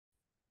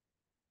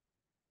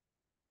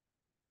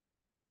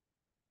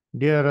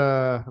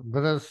Dear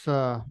brothers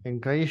in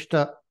Christ,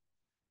 so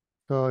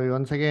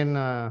once again,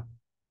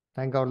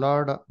 thank our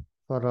Lord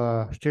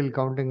for still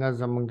counting us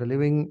among the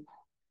living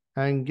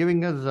and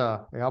giving us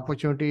the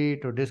opportunity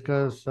to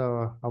discuss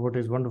about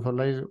His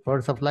wonderful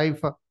words of life.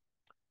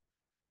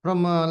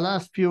 From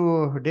last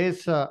few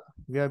days,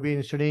 we have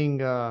been studying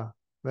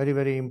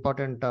very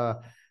important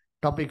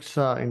topics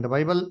in the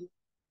Bible.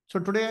 So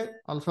today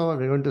also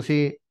we're going to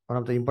see one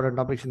of the important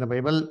topics in the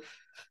Bible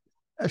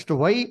as to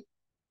why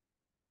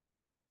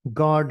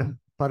God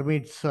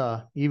permits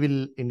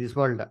evil in this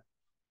world.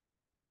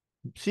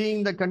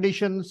 Seeing the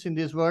conditions in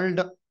this world,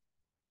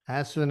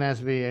 as soon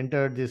as we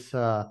entered this,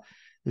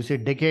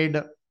 decade,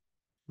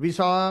 we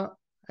saw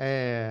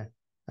a,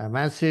 a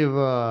massive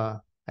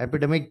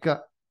epidemic.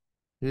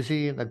 You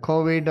see, the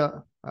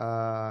COVID,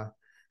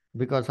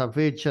 because of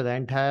which the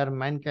entire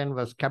mankind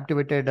was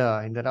captivated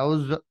in the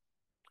house,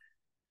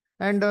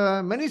 and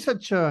many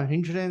such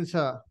incidents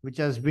which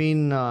has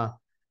been,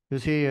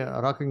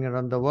 rocking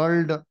around the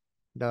world.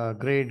 The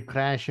great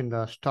crash in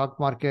the stock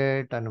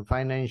market and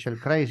financial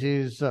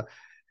crisis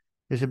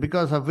is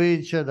because of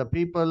which the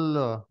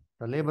people,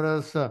 the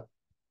laborers,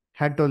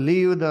 had to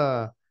leave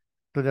to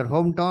their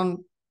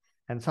hometown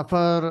and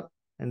suffer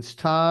and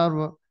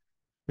starve.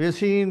 We have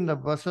seen the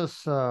buses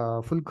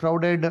full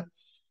crowded,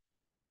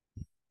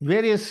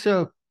 various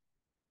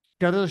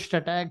terrorist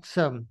attacks,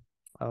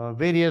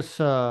 various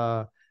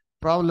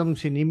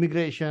problems in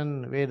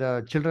immigration where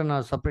the children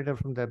are separated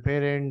from their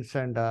parents,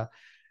 and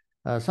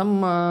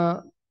some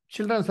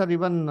children are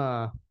even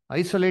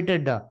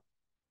isolated.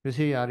 You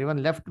see, are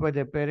even left by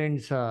their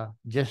parents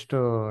just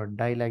to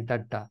die like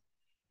that.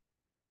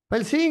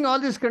 While seeing all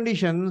these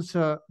conditions,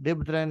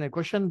 Debtran, a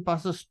question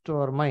passes to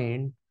our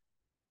mind: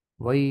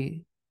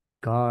 why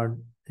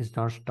God is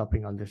not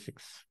stopping all these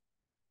things?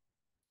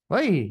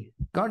 Why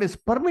God is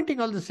permitting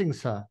all these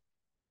things?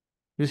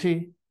 You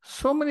see,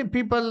 so many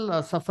people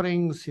are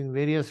suffering in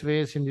various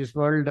ways in this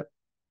world.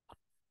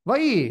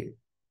 Why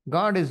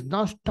God is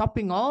not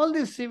stopping all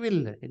this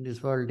evil in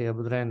this world, dear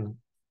brethren?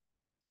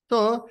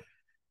 So,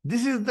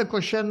 this is the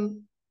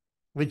question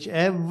which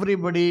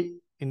everybody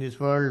in this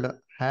world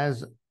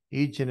has,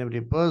 each and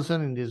every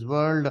person in this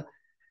world,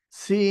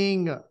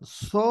 seeing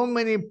so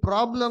many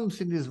problems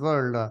in this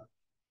world,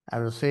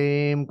 have the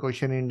same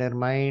question in their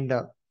mind.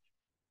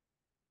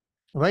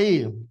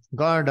 Why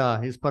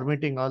God is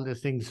permitting all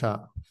these things?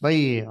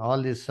 Why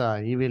all this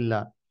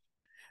evil?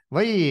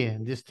 Why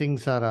these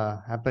things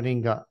are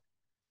happening?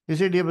 You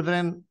see, dear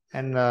brethren,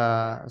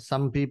 and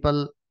some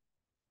people,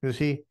 you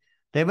see,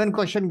 they even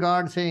question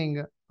God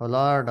saying, "Oh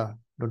Lord,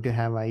 don't you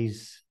have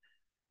eyes?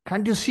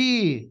 Can't you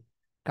see?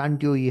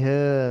 Can't you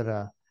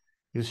hear?"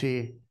 You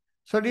see.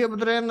 So, dear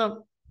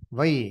brethren,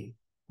 why?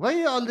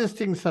 Why all these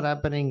things are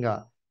happening?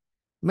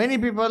 Many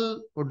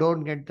people who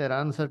don't get their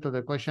answer to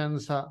the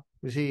questions,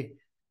 you see,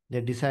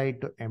 they decide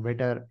to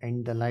better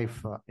end the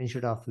life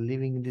instead of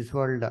living in this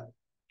world.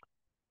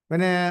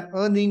 When a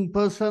earning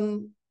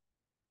person,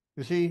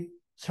 you see,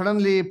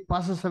 suddenly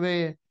passes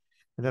away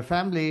with the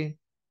family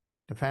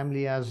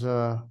has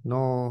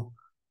no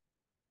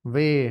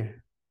way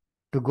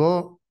to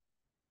go,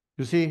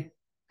 you see,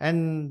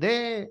 and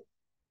they,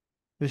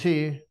 you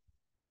see,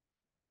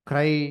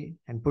 cry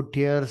and put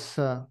tears.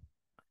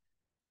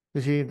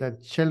 You see, the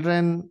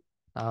children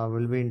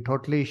will be in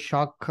totally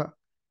shock.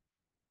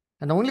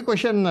 And the only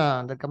question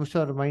that comes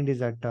to our mind is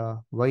that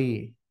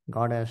why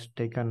God has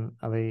taken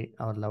away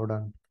our loved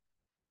one.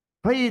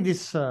 Why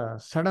this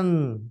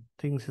sudden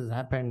things has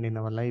happened in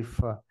our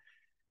life?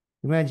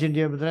 Imagine,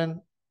 dear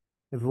brethren,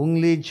 if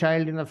only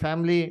child in the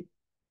family,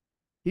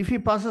 if he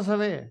passes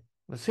away,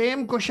 the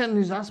same question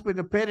is asked by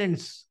the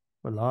parents.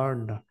 Oh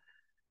Lord,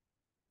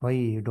 why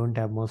you don't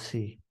have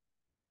mercy?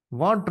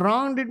 What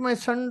wrong did my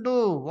son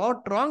do?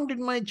 What wrong did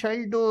my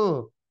child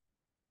do?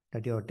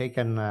 That you have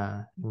taken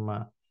him,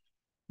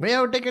 why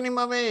you have taken him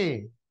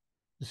away?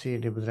 See,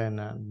 dear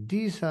brethren,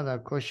 these are the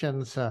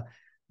questions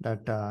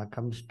that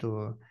comes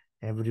to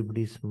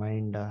everybody's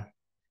mind.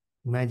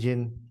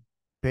 Imagine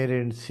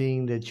parents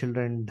seeing their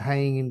children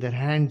dying in their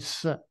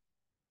hands,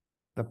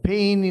 the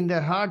pain in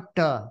their heart.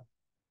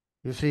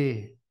 You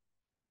see,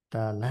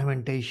 the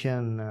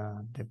lamentation,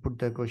 they put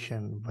the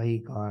question, why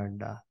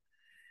God?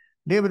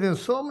 Dear brethren,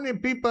 so many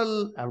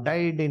people have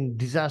died in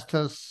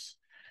disasters,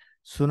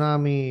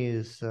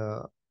 tsunamis,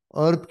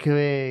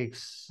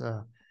 earthquakes,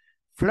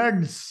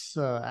 floods,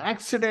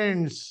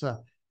 accidents.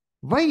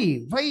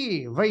 Why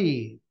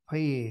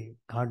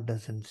God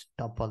doesn't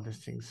stop all these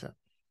things?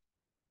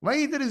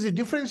 Why there is a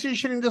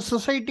differentiation in the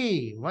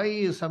society?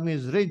 Why some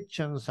is rich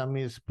and some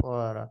is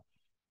poor?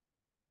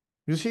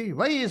 You see,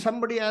 why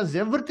somebody has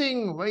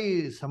everything?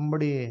 Why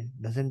somebody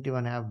doesn't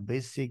even have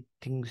basic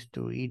things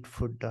to eat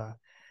food?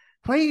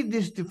 Why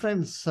this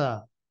difference?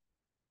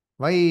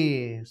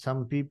 Why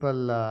some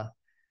people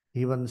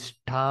even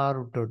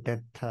starve to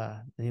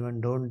death? They even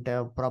don't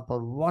have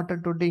proper water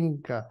to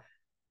drink.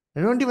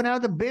 They don't even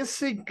have the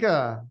basic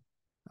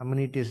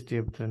amenities,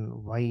 dear brethren.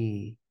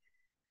 Why?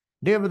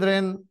 Dear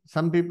brethren,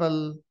 some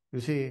people,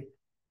 you see,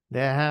 they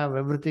have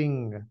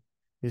everything.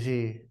 You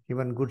see,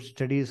 even good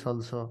studies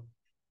also.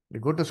 They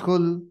go to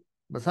school,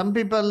 but some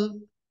people,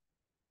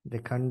 they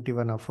can't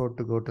even afford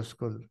to go to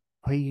school.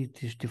 Why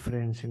this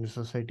difference in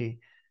society?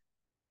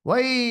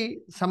 Why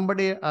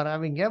somebody are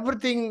having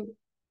everything?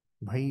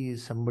 Why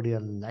somebody are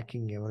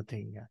lacking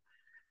everything?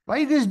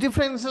 Why these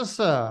differences,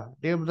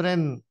 dear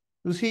brethren?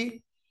 You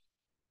see,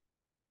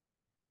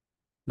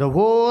 the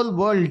whole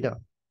world,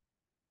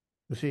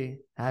 you see,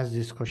 has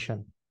this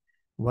question.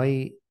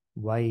 Why,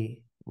 why,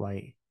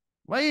 why?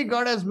 Why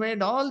God has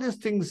made all these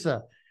things?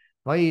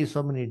 Why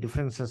so many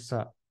differences?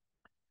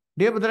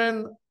 Dear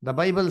brethren, the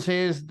Bible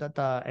says that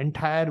the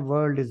entire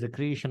world is the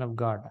creation of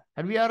God.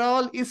 And we are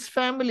all His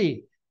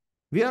family.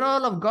 We are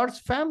all of God's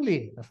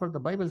family. That's what the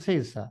Bible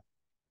says.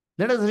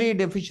 Let us read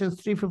Ephesians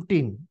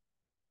 3:15.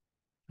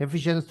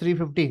 Ephesians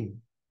 3:15.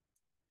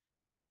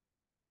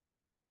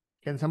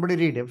 Can somebody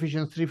read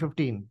Ephesians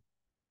 3:15?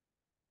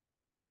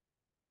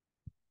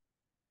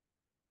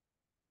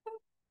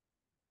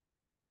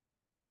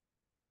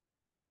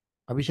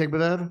 Abhishek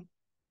brother?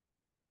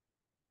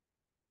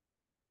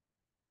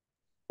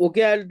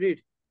 Okay, I'll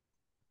read.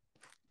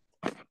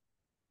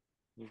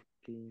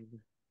 Okay.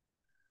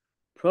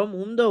 From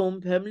whom the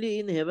home family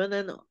in heaven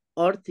and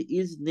earth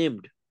is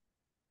named.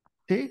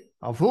 See,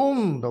 of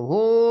whom the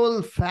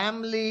whole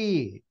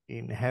family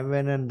in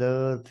heaven and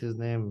earth is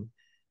named.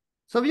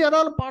 So we are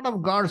all part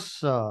of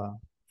God's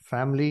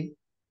family.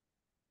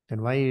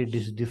 Then why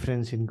this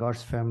difference in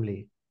God's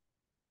family?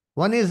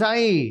 One is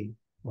high,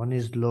 one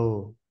is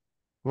low.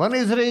 One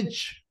is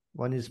rich,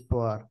 one is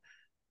poor.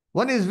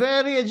 One is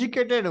very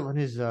educated, one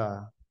is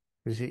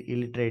you see,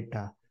 illiterate.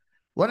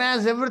 One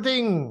has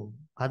everything,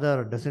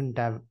 other doesn't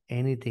have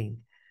anything.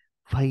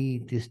 Why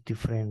this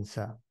difference?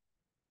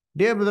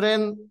 Dear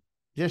brethren,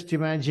 just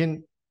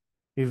imagine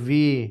if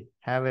we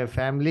have a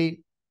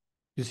family,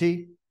 you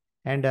see,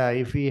 and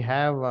if we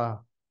have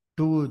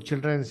two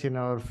children in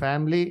our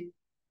family,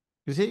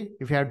 you see,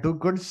 if you have two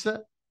kids,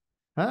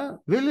 will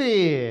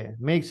we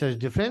make such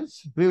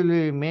difference? Will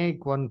we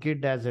make one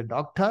kid as a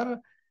doctor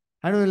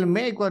and will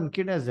make one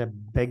kid as a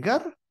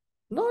beggar?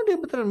 No, dear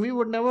brethren, we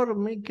would never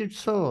make it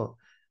so.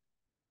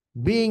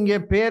 Being a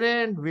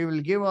parent, we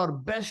will give our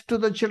best to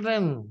the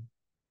children.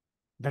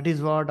 That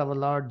is what our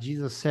Lord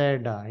Jesus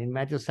said in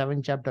Matthew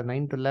 7, chapter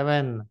 9 to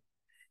 11.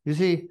 You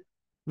see,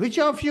 which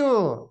of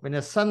you, when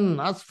a son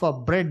asks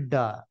for bread,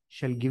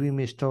 shall give him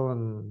a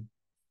stone?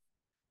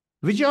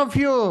 Which of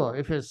you,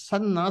 if a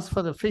son asks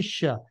for the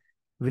fish,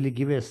 will he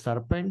give a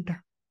serpent?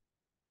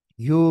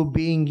 You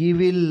being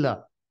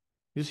evil.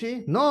 You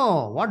see,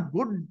 no, what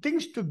good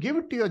things to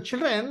give to your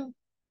children.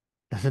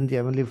 Doesn't the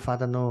Heavenly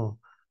Father know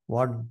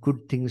what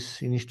good things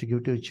He needs to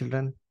give to your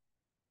children?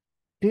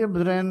 Dear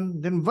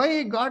brethren, then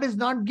why God is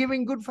not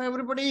giving good for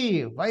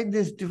everybody? Why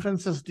these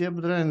differences, dear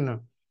brethren?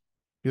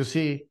 You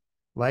see,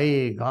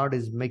 why God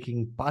is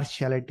making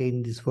partiality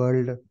in this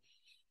world?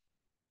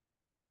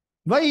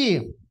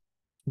 Why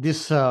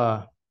this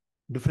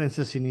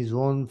differences in His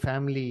own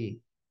family?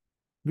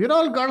 We're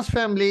all God's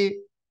family,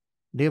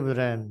 dear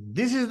brethren.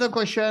 This is the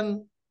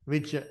question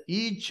which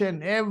each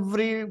and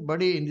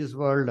everybody in this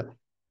world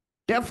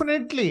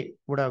definitely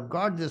would have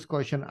got this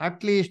question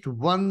at least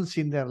once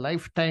in their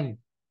lifetime.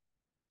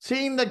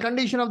 Seeing the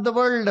condition of the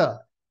world,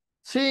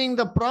 seeing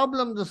the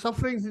problems, the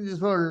sufferings in this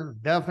world,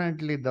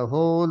 definitely the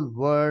whole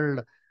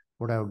world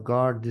would have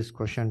got this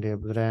question, dear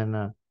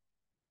brethren.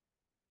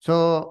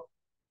 So,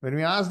 when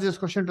we ask this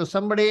question to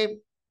somebody,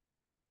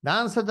 the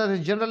answer that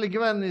is generally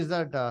given is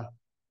that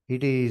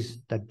it is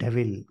the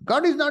devil.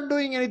 God is not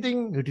doing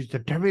anything. It is the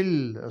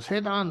devil,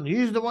 Satan. He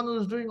is the one who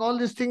is doing all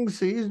these things.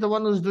 He is the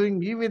one who is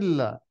doing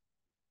evil.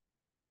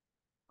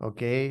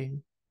 Okay.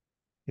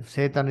 If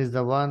Satan is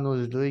the one who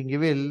is doing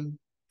evil,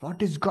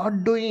 what is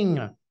God doing?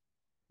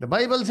 The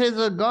Bible says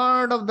the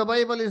God of the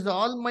Bible is the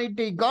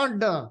Almighty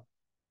God.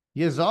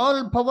 He has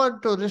all power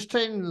to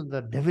restrain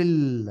the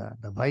devil.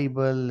 The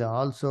Bible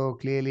also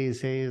clearly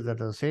says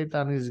that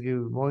Satan is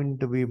going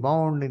to be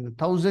bound in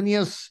 1,000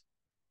 years.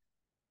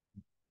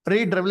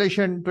 Read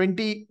Revelation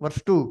 20,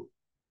 verse 2.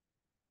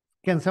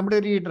 Can somebody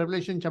read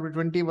Revelation chapter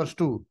 20, verse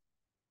 2?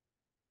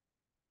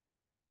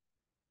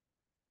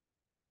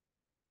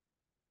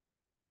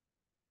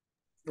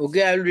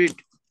 Okay, I'll read.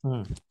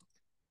 Hmm.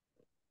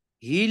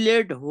 He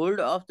laid hold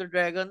of the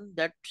dragon,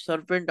 that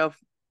serpent of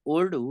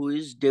old, who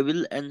is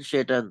devil and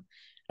Satan,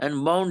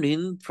 and bound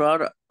him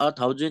for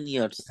 1,000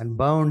 years. And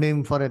bound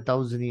him for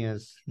 1,000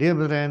 years. Dear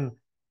brethren,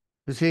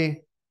 you see,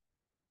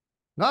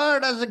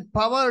 God has the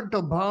power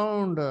to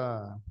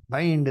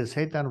bind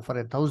Satan for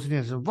 1,000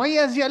 years. Why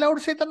has he allowed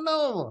Satan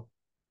now?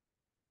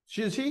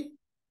 You see,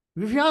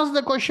 if you ask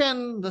the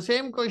question, the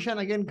same question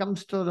again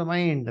comes to the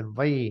mind.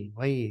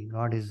 Why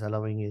God is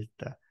allowing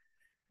it?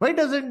 Why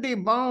doesn't he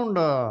bound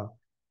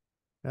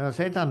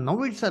Satan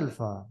now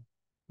itself?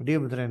 Dear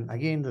brethren,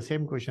 again the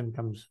same question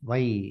comes.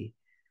 Why?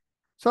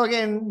 So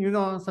again,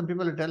 some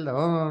people will tell,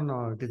 oh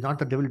no, it is not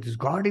the devil, it is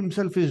God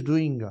himself is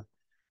doing.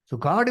 So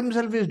God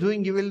himself is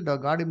doing evil, the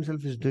God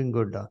himself is doing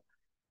good.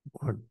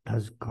 What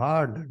does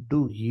God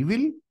do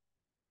evil?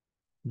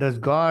 Does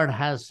God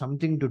has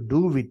something to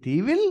do with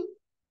evil?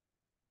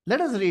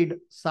 Let us read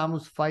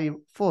Psalms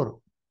 5:4.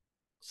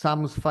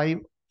 Psalms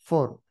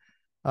 5:4.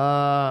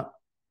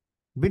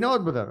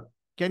 Vinod brother,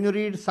 can you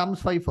read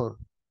Psalms 5:4?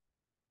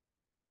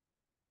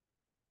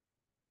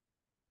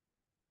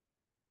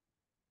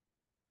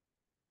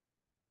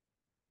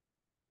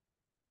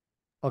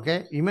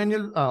 Okay,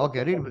 Emmanuel.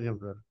 Okay, Okay, read sir. Vinod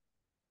brother.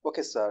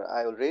 Okay, sir.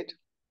 I will read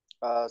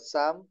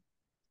Psalm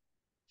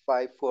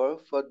 5:4.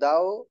 For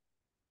thou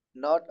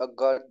not a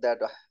God that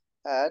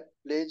had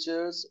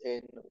pleasures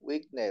in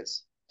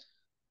weakness,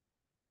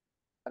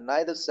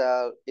 neither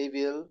shall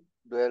evil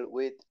dwell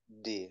with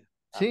thee.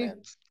 See,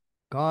 Amen.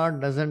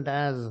 God doesn't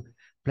has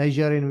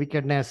pleasure in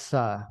wickedness.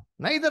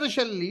 Neither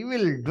shall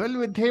evil dwell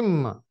with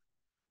him.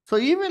 So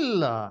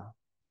evil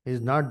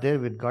is not there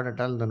with God at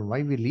all. Then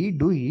why will he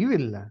do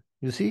evil?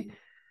 You see.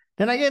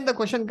 Then again the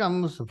question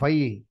comes: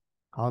 why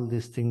all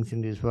these things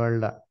in this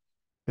world?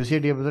 You see,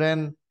 dear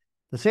brethren,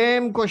 the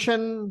same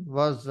question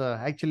was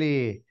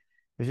actually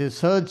which is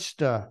searched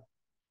by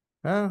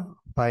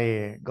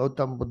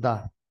Gautam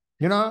Buddha.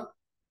 You know,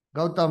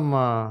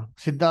 Gautam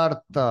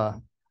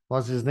Siddhartha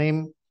was his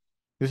name.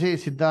 You see,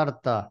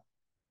 Siddhartha.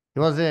 He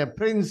was a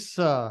prince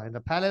in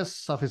the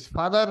palace of his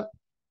father.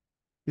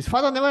 His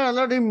father never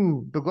allowed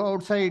him to go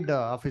outside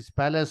of his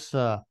palace,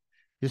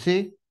 you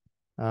see,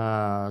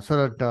 so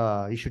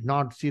that he should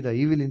not see the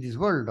evil in this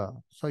world.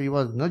 So he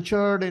was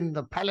nurtured in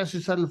the palace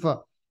itself.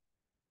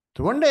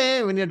 So one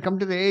day, when he had come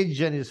to the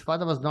age and his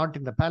father was not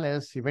in the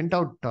palace, he went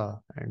out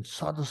and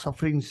saw the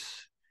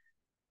sufferings.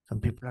 Some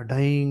people are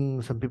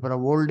dying, some people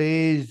are old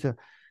age.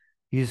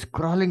 He's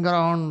crawling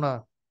around.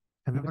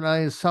 Some people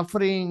are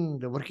suffering,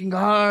 they're working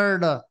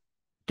hard,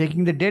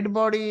 taking the dead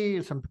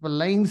body, some people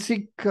lying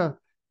sick.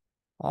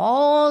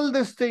 All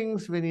these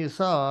things, when he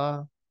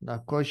saw, the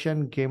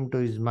question came to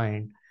his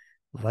mind: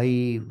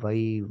 why,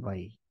 why,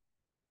 why?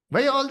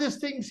 Why all these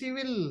things he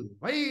will?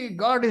 Why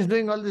God is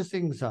doing all these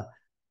things?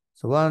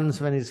 So once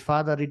when his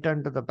father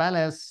returned to the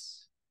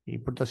palace, he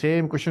put the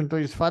same question to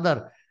his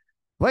father.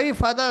 Why,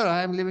 father,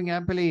 I am living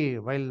happily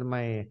while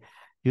my,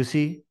 you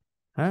see,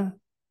 huh?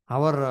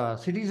 Our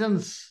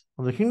citizens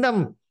of the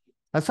kingdom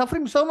are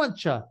suffering so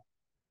much.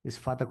 His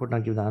father could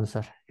not give the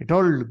answer. He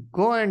told,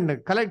 go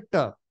and collect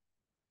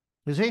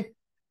you see,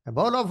 a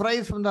bowl of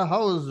rice from the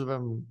house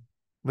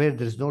where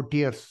there is no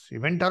tears. He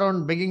went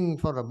around begging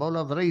for a bowl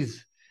of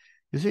rice.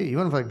 You see,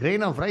 even for a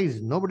grain of rice,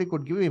 nobody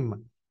could give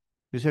him.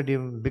 You said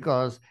him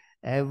because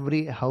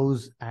every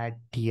house had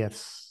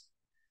tears.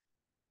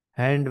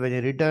 And when he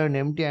returned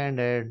empty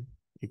handed,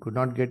 he could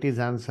not get his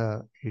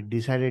answer. He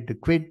decided to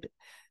quit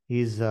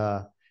his,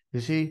 you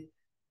see,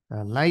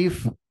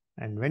 life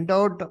and went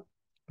out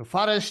to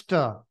forest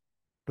to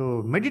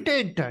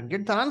meditate and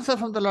get the answer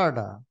from the Lord.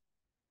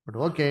 But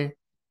okay,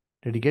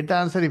 did he get the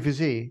answer if you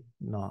see?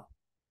 No.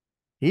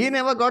 He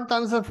never got the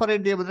answer for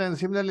it, dear brother. And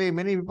similarly,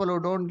 many people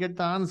who don't get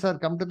the answer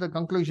come to the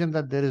conclusion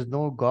that there is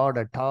no God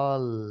at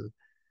all.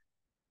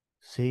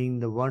 Seeing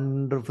the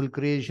wonderful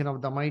creation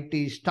of the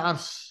mighty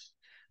stars,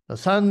 the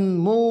sun,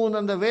 moon,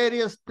 and the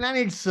various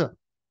planets,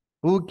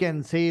 who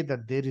can say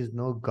that there is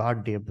no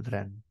God, dear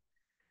brethren?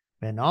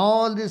 When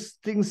all these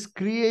things,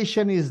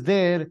 creation is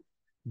there,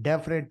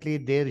 definitely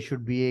there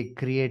should be a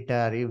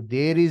creator. If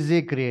there is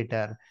a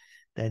creator,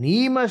 then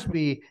he must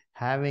be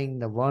having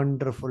the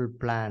wonderful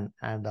plan.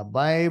 And the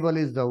Bible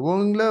is the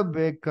only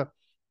book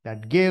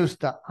that gives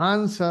the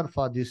answer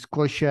for this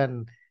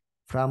question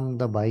from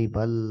the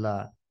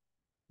Bible.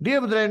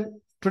 Dear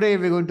brethren, today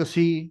we're going to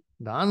see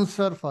the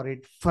answer for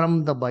it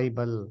from the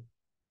Bible.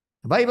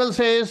 The Bible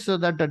says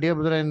that, dear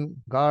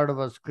brethren, God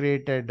was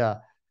created.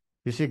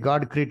 You see,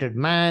 God created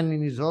man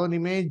in his own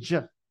image.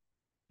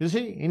 You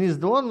see, in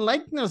his own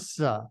likeness,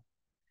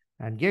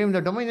 and gave him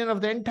the dominion of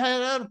the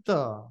entire earth.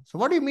 So,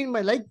 what do you mean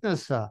by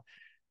likeness?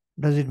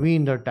 Does it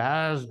mean that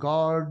as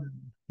God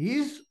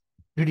is,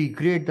 did he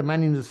create the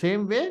man in the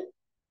same way?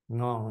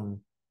 No.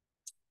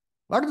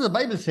 What does the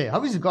Bible say?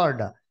 How is God?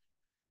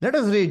 Let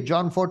us read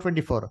John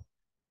 4:24.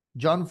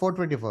 John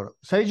 4:24.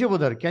 Saiju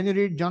Budar, can you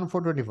read John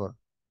 4:24?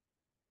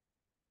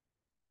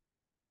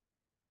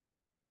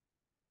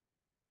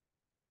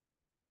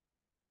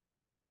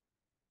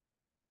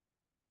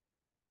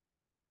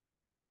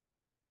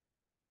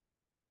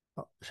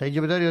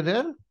 Saiju Budar, you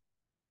there?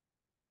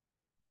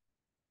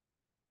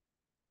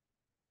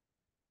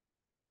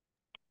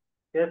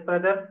 Yes,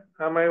 brother.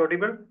 Am I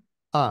audible?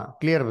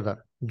 Clear Budar.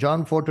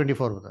 John 4:24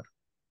 Budar.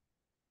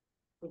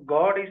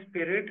 God is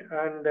spirit,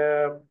 and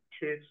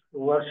his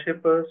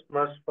worshippers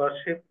must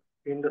worship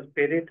in the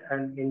spirit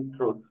and in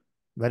truth.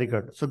 Very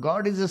good. So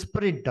God is a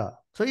spirit.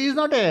 So he is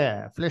not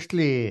a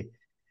fleshly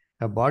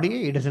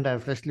body. He doesn't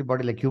have a fleshly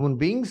body like human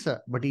beings,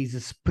 but he is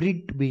a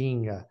spirit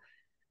being.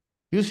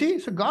 You see,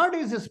 so God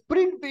is a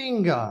spirit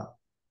being.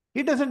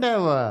 He doesn't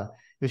have a,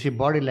 you see,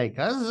 body like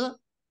us.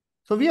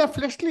 So we are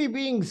fleshly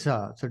beings.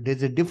 So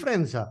there's a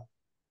difference.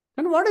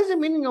 And what is the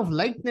meaning of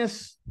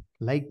likeness?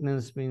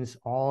 Likeness means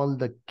all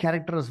the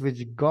characters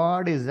which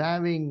God is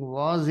having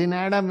was in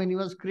Adam when he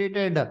was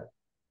created.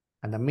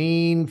 And the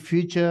main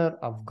feature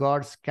of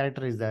God's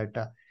character is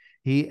that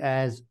he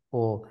has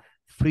a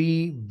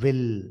free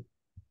will.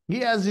 He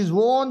has his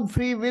own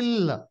free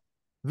will,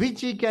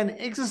 which he can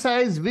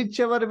exercise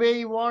whichever way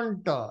he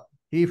wants.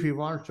 If he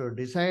wants to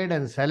decide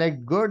and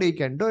select good, he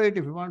can do it.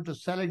 If he wants to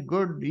select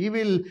good,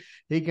 evil,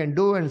 he can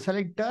do and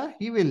select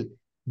evil.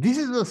 This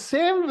is the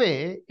same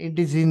way it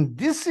is in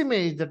this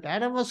image that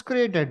Adam was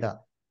created.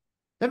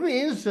 That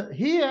means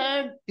he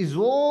had his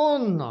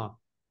own,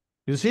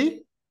 you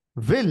see,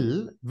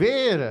 will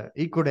where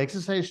he could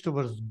exercise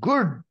towards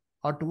good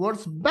or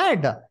towards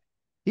bad.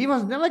 He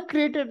was never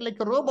created like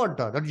a robot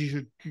that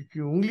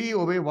you only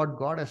obey what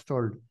God has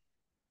told.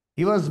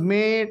 He was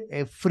made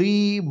a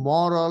free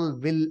moral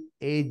will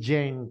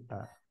agent,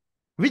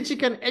 which he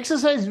can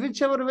exercise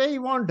whichever way he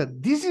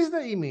wanted. This is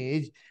the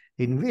image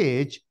in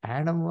which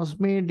Adam was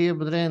made, dear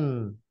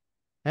brethren.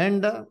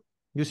 And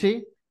you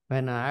see,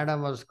 when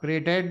Adam was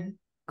created,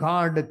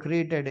 God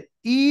created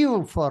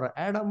Eve for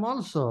Adam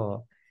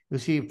also. You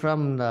see,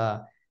 from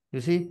the,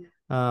 you see,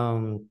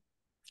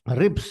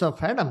 ribs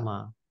of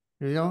Adam,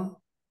 you know,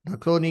 the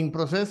cloning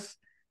process.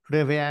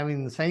 Today we have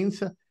in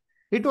science.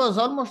 It was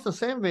almost the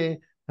same way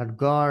that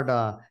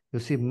God, you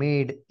see,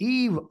 made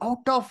Eve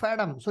out of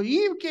Adam. So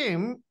Eve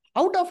came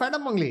out of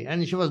Adam only,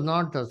 and she was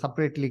not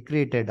separately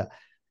created.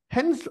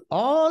 Hence,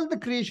 all the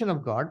creation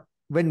of God,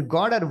 when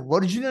God had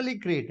originally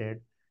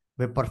created,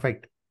 were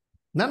perfect.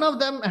 None of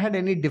them had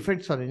any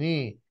defects or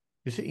any,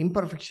 you see,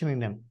 imperfection in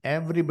them.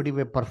 Everybody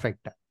were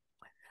perfect.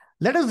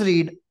 Let us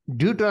read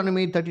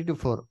Deuteronomy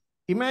 32:4.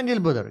 Emmanuel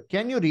brother,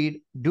 can you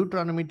read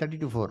Deuteronomy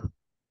 32:4?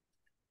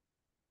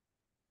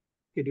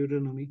 Okay,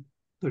 Deuteronomy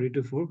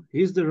 32:4.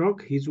 He is the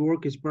rock, his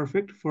work is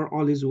perfect, for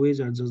all his ways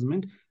are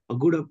judgment, a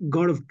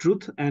God of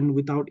truth and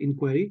without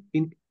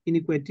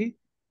iniquity,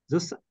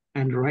 just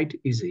and right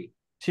is he.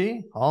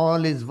 See,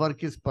 all his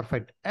work is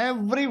perfect.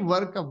 Every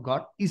work of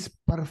God is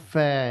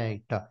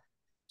perfect.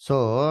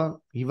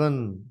 So,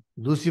 even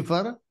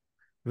Lucifer,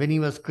 when he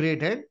was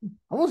created,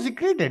 how was he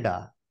created?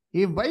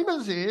 If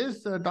Bible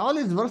says that all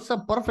his works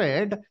are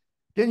perfect,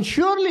 then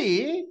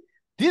surely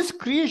this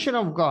creation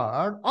of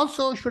God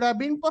also should have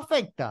been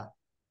perfect.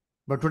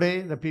 But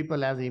today, the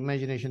people have the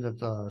imagination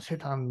that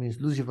Satan means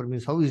Lucifer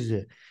means how is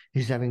it?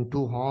 He's having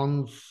two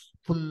horns,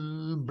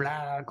 full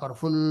black or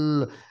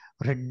full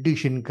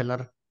reddish in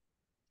color,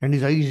 and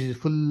his eyes is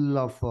full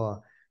of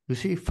you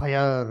see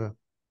fire,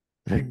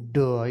 red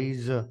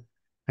eyes,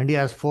 and he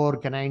has four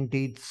canine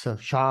teeth,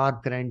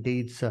 sharp canine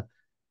teeth,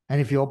 and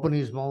if you open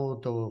his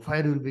mouth,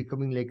 fire will be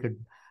coming like it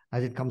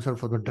as it comes out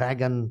from the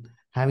dragon,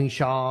 having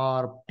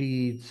sharp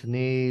teeth,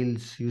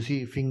 nails, you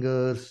see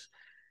fingers,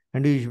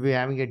 and he should be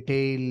having a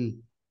tail.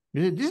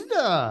 You see, this is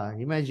the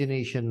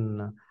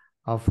imagination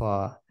of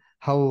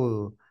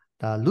how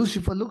the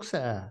Lucifer looks.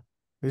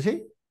 You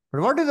see, but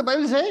what does the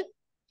Bible say?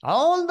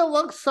 All the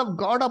works of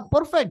God are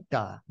perfect.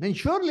 Then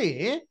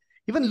surely,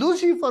 even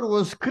Lucifer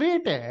was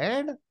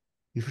created.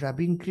 He should have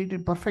been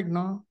created perfect,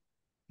 no?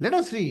 Let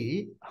us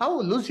see how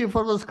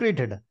Lucifer was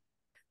created.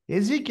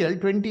 Ezekiel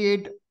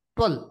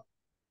 28:12.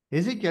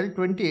 Ezekiel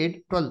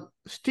 28:12.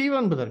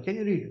 Stephen, brother, can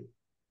you read?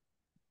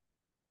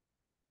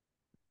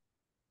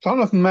 Son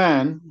of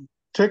man,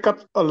 take up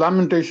a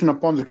lamentation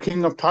upon the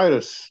king of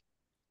Tyrus,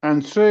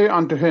 and say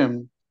unto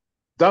him,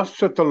 Thus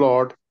saith the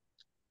Lord,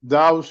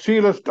 Thou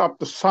sealest up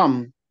the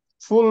sum,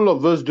 full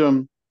of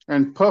wisdom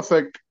and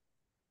perfect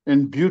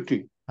in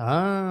beauty.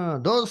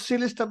 Those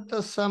sealest up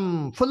the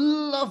sum,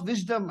 full of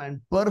wisdom and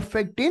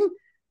perfect in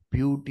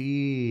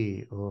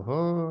beauty.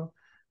 Oh,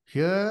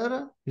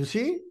 here you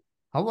see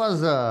how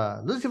was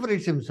Lucifer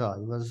it seems he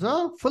was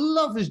full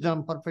of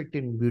wisdom, perfect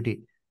in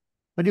beauty.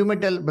 But you may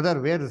tell,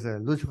 brother, where is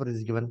Lucifer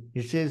is given?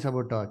 It says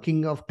about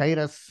king of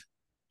Tyrus.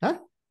 Huh?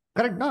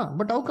 Correct, no?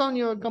 But how come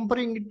you are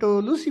comparing it to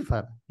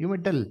Lucifer? You may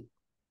tell.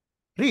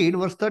 Read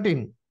verse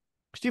 13.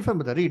 Stephen,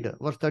 brother, read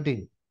verse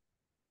 13.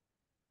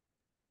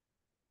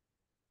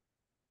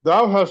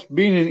 Thou hast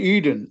been in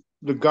Eden,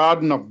 the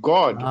garden of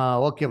God.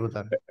 Okay,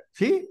 brother.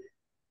 See,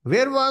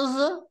 where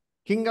was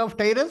king of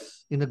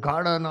Tyrus? In the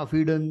garden of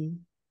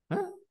Eden.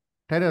 Huh?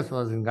 Tyrus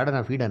was in garden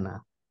of Eden.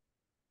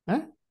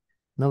 Huh?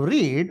 Now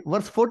read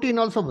verse 14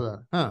 also,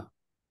 brother. Huh?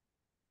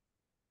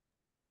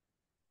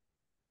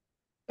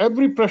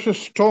 Every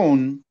precious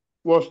stone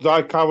was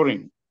thy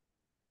covering,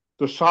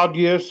 the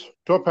sardius,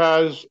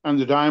 topaz, and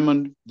the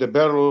diamond, the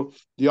beryl,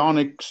 the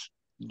onyx,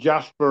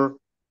 jasper,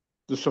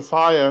 the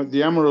sapphire,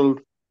 the emerald,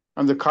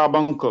 and the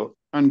carbuncle,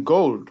 and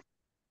gold,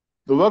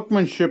 the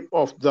workmanship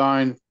of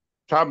thine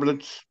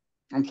tabrets.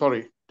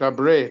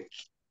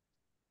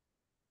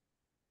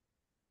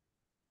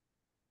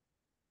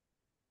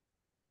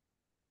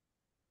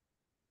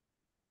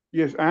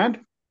 Yes,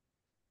 and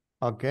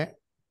Okay.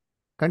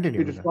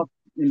 Continue. it is Brother. not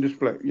in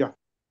display. Yeah.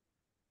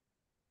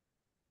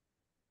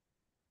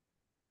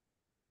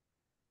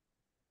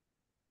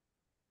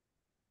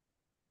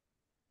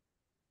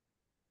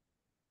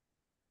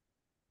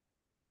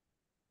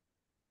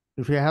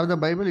 If you have the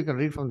Bible, you can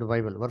read from the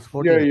Bible. Verse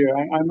 14. Yeah.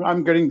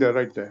 I'm getting there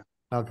right there.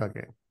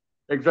 Okay.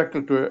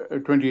 Exactly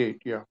to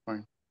 28. Yeah,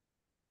 fine.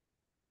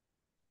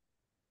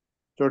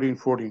 13,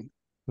 14.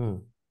 Hmm.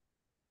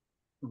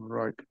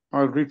 Right.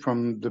 I'll read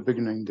from the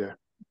beginning there.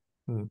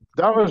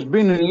 Thou hast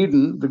been in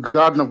Eden, the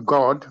garden of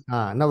God.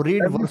 Now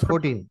read Every verse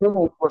 14.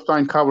 stone was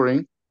thine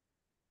covering,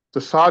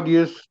 the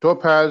sardius,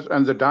 topaz,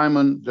 and the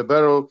diamond, the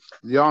beryl,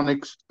 the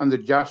onyx, and the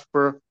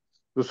jasper,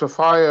 the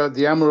sapphire,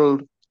 the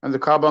emerald, and the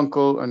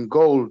carbuncle, and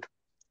gold.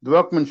 The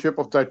workmanship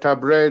of thy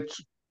tabrets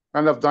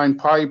and of thine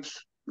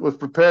pipes was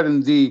prepared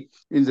in thee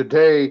in the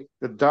day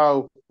that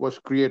thou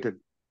wast created.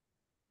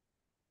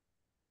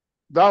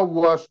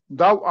 Thou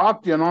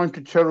art the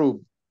anointed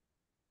cherub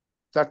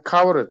that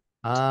covereth,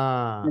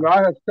 and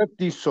I have set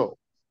thee so.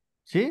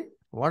 See,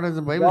 what does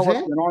the Bible Thou art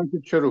say? the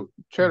anointed cherub.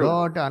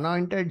 God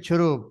anointed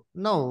cherub.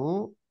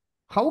 Now,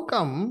 how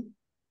come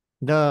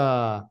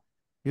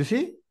you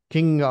see,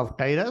 king of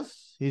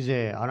Tyrus is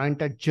a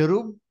anointed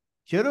cherub?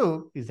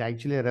 Cherub is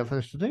actually a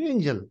reference to the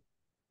angel.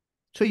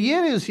 So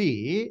here you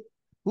see,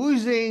 who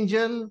is the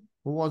angel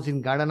who was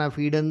in Garden of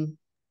Eden?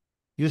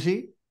 You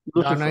see,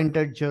 the Lucifer.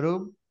 anointed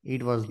cherub,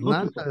 it was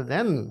none Lucifer. other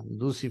than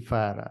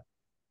Lucifer.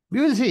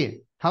 We will see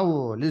how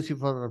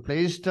Lucifer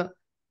placed.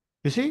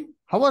 You see,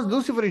 how was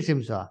Lucifer it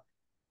seems?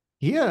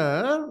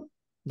 Here,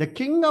 the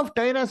king of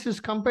Tyrus is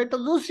compared to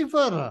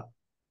Lucifer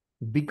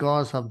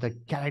because of the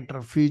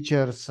character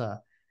features,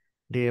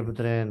 dear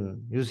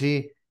brethren. You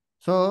see,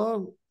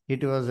 so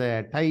it was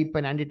a type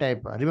and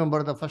antitype.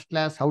 Remember the first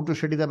class, how to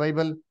study the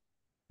Bible?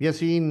 We have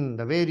seen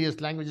the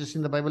various languages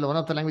in the Bible. One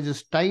of the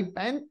languages type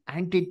and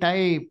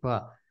antitype.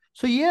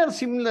 So here,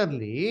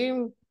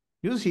 similarly,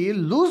 you see,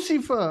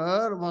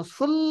 Lucifer was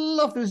full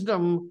of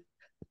wisdom,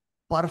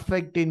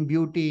 perfect in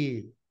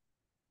beauty.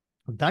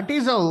 That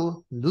is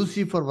how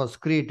Lucifer was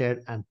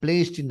created and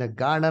placed in the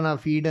Garden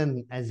of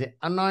Eden as an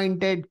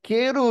anointed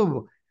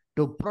cherub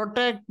to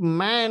protect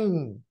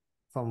man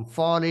from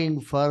falling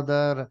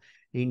further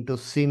into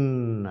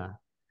sin.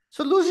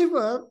 So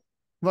Lucifer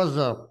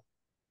was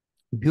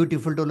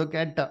beautiful to look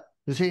at.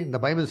 You see, the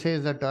Bible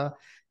says that,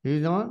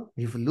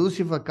 if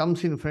Lucifer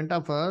comes in front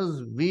of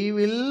us, we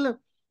will,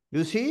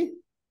 you see,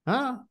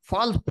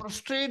 fall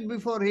prostrate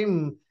before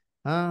him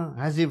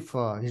as if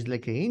he's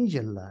like an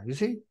angel. You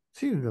see,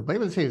 the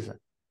Bible says,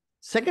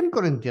 2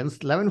 Corinthians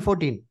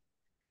 11:14.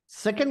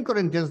 2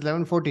 Corinthians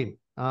 11:14.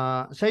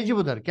 Shaiji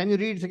Budar, can you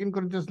read 2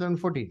 Corinthians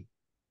 11:14?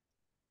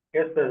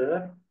 Yes,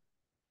 brother.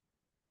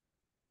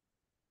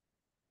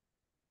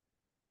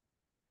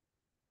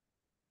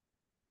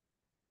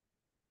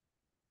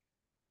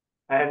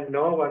 And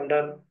no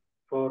wonder,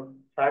 for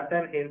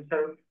Satan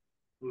himself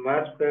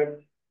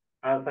masquerades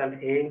as an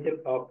angel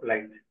of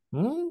light.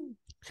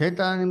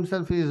 Satan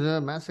himself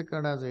is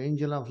massacred as an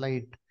angel of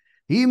light.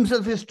 He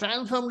himself is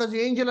transformed as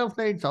the angel of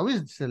light. So how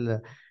is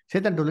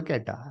Satan to look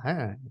at?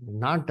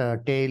 Not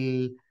a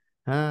tail,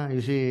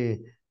 you see,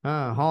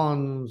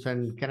 horns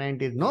and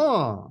canines.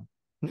 No,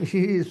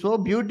 he is so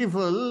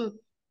beautiful.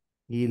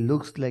 He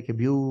looks like a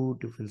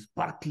beautiful,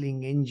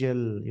 sparkling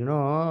angel. You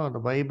know, the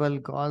Bible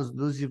calls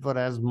Lucifer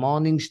as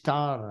morning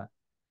star.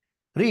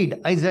 Read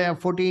Isaiah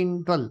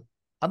 14:12.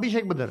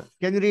 Abhishek Badar,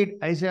 can you read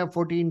Isaiah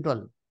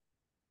 14:12?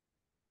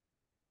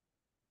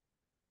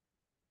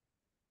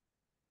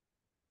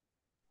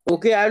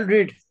 Okay, I'll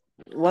read.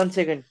 1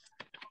 second.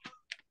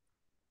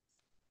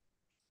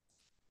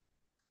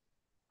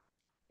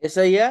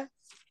 Isaiah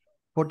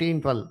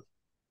 14:12.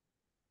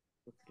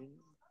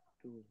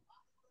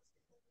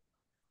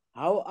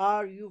 How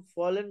are you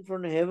fallen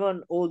from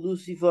heaven, O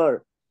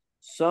Lucifer,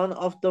 son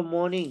of the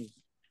morning?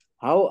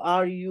 How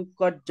are you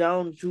cut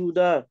down to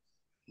the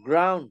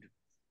ground?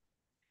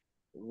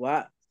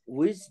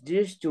 Which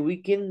didst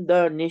weaken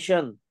the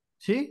nation?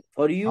 See,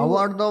 For you, how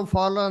art thou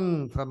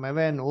fallen from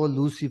heaven, O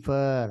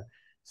Lucifer,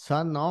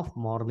 son of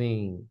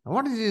morning?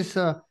 What is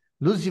this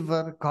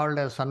Lucifer called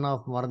as son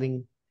of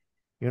morning?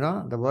 You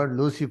know, the word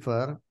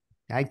Lucifer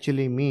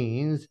actually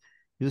means,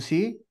 you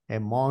see, a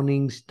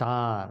morning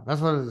star.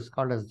 That's what it's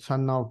called as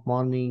son of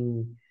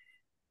morning.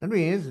 That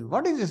means,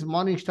 what is this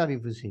morning star?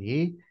 If you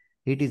see,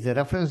 it is a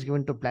reference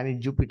given to planet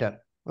Jupiter.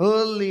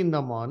 Early in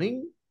the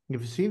morning,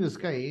 if you see in the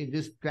sky,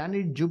 this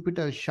planet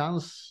Jupiter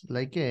shines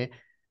like a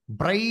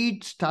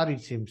bright star,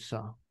 it seems.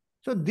 So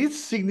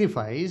this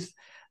signifies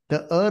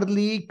the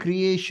early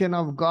creation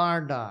of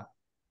God.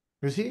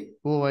 You see,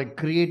 who I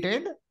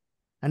created.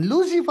 And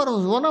Lucifer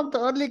was one of the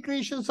early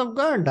creations of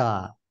God.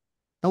 Now,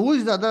 who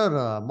is the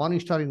other morning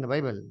star in the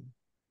Bible?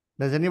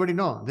 Does anybody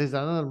know? There's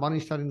another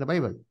morning star in the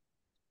Bible.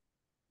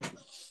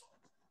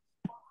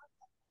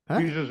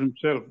 Jesus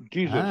himself.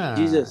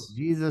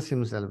 Jesus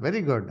himself.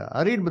 Very good.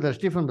 Read, brother.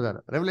 Stephen,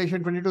 brother.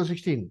 Revelation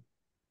 22:16.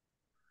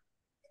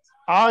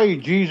 I,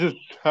 Jesus,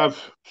 have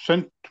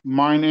sent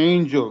mine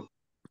angel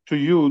to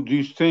you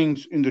these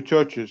things in the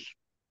churches.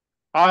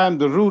 I am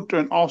the root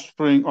and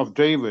offspring of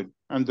David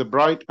and the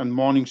bright and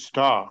morning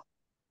star.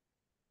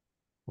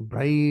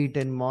 Bright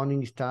and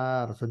morning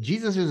star. So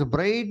Jesus is a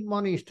bright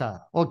morning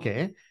star.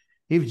 Okay.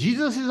 If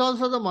Jesus is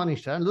also the morning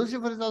star,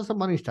 Lucifer is also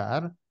morning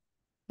star,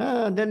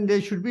 then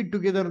they should be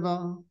together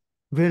now.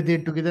 Were they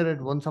together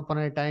at once upon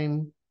a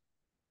time?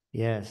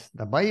 Yes.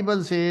 The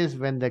Bible says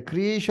when the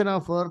creation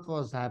of earth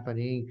was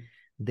happening,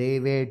 they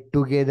were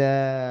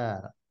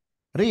together.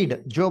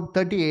 Read Job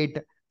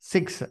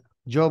 38:6.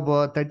 Job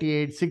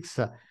 38:6.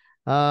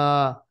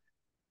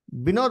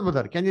 Binod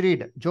brother, can you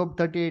read Job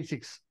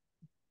 38:6?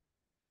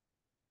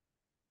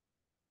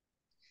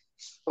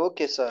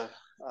 Okay, sir.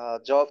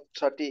 Job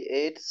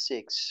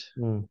 38:6.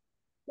 Hmm.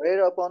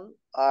 Whereupon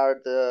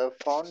are the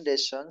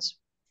foundations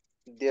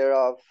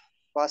thereof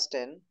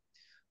fastened,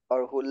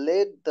 or who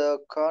laid the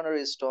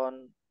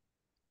cornerstone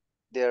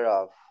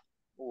thereof?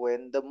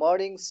 When the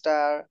morning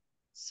star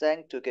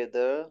sang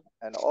together,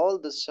 and all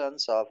the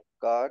sons of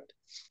God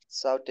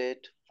shouted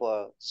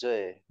for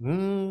joy.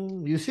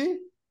 You see,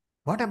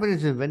 what happened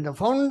is when the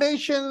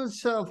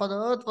foundations for the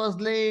earth was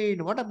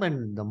laid, what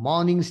happened? The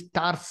morning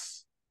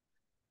stars.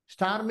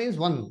 Star means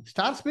one.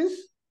 Stars means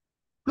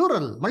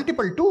plural,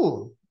 multiple,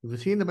 two. If you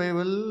see in the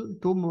Bible,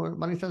 two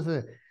morning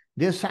stars,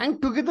 they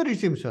sang together, it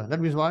seems. That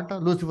means what?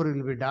 Lucifer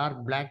will be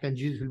dark, black, and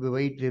Jesus will be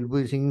white. They'll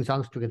be singing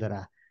songs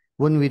together.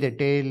 One with a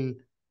tail,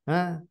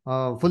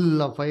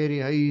 full of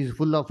fiery eyes,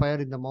 full of fire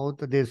in the mouth.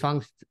 Their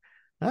songs,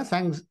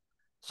 sang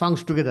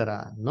songs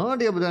together. No,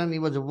 dear brother, it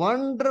was a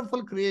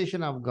wonderful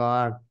creation of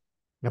God.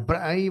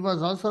 He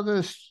was also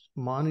the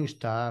morning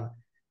star.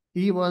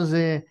 He was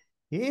a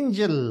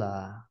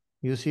angel.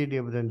 You see,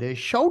 dear brethren, they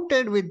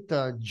shouted with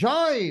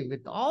joy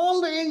with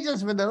all the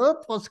angels when the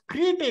earth was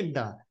created.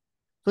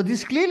 So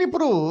this clearly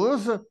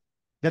proves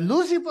that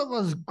Lucifer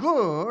was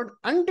good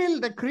until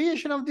the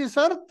creation of this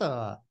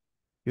earth.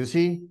 You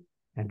see,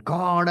 and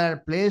God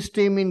had placed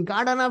him in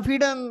Garden of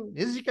Eden.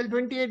 Ezekiel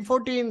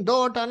 28:14,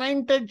 thou art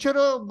anointed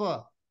cherub.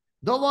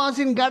 Thou was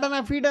in Garden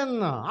of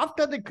Eden.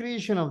 After the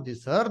creation of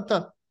this earth,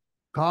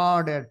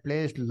 God had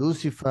placed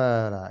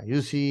Lucifer,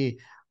 you see,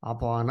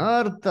 upon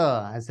earth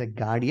as a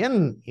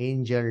guardian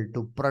angel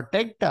to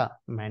protect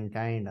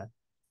mankind.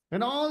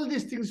 When all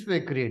these things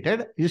were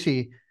created, you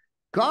see,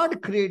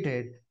 God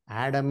created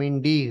Adam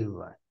and Eve,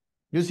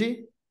 you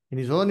see, in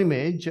his own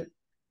image,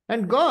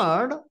 and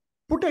God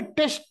put a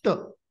test,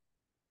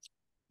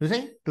 you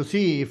see, to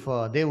see if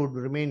they would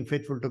remain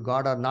faithful to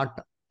God or not,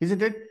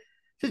 isn't it?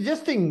 So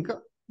just think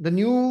the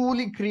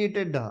newly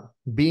created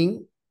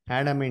being,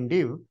 Adam and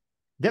Eve,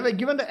 they were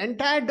given the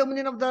entire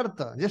dominion of the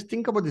earth. Just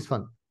think about this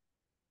one.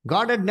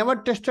 God had never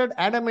tested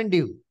Adam and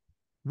Eve.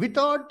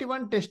 Without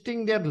even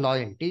testing their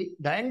loyalty,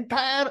 the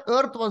entire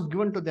earth was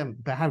given to them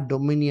to have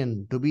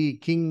dominion, to be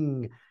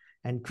king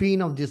and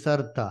queen of this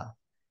earth.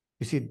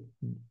 You see,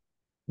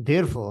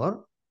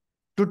 therefore,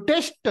 to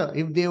test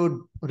if they would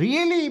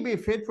really be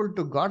faithful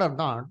to God or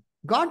not,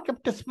 God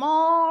kept a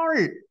small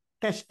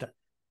test,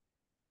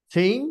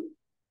 saying,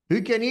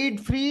 you can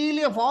eat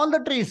freely of all the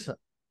trees,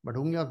 but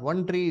only of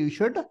one tree you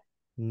should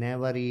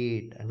never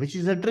eat. And which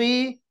is the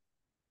tree?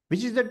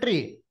 Which is the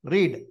tree?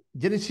 Read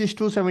Genesis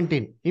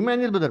 2:17.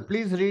 Emmanuel brother,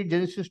 please read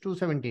Genesis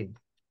 2:17.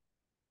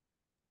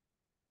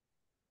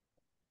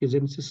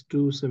 Genesis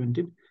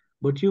 2:17.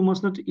 But you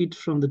must not eat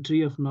from the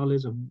tree of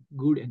knowledge of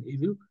good and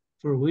evil,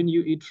 for when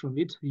you eat from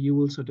it, you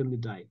will certainly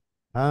die.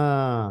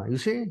 You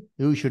see,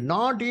 you should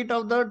not eat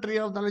of the tree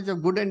of knowledge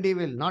of good and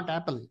evil, not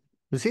apple.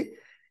 You see,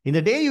 in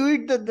the day you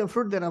eat the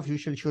fruit thereof, you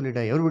shall surely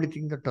die. Everybody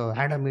think that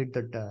Adam ate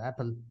that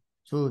apple.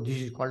 So this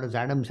is called as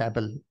Adam's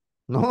apple.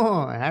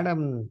 No,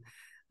 Adam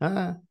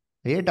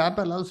ate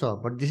apple also,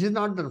 but this is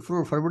not the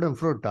fruit, forbidden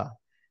fruit.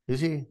 You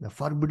see, the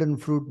forbidden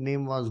fruit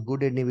name was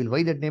good and evil.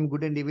 Why that name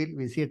good and evil?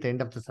 We see at the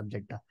end of the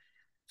subject.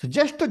 So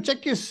just to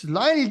check his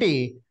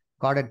loyalty,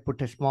 God had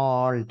put a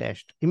small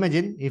test.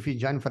 Imagine if he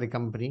joined for a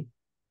company.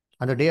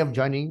 On the day of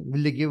joining,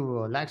 will they give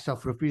lakhs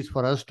of rupees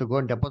for us to go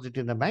and deposit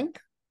in the bank?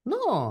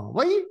 No.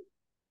 Why?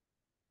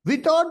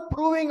 Without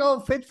proving our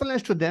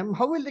faithfulness to them,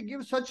 how will they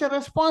give such a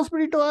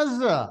responsibility to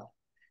us?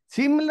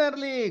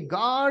 Similarly,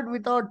 God,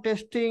 without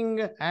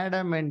testing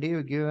Adam and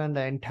Eve, given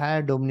the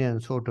entire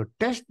dominion. So to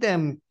test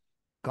them,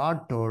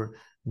 God told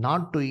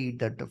not to eat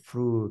that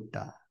fruit.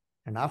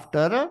 And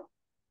after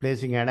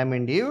placing Adam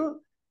and Eve,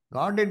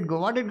 what did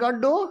God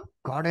do?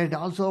 God had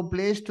also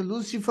placed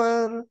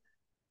Lucifer.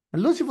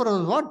 And Lucifer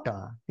was what?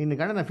 In the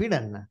Garden of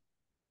Eden.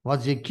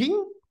 Was he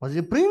king? Was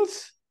he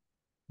prince?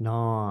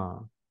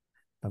 No.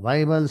 The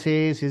Bible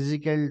says,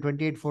 Ezekiel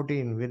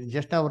 28:14, we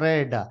just have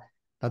read,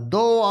 that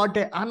thou art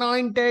an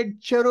anointed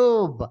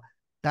cherub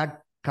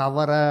that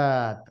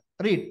covereth.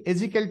 Read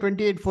Ezekiel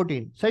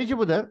 28:14. Saiji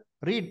Buddha,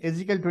 read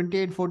Ezekiel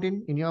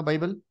 28:14 in your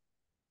Bible.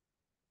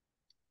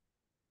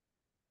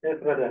 Yes,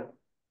 brother.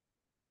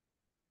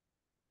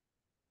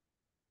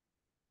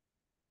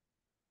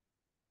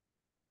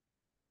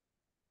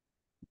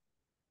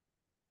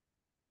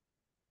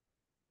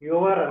 You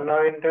are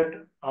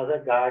anointed as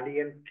a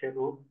guardian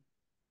cherub,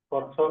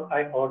 for so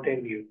I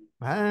ordained you.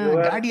 You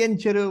are Guardian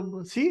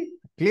cherub. See,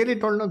 clearly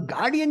told no,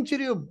 guardian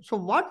cherub. So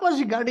what was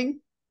he guarding?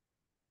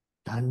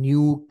 The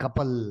new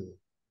couple.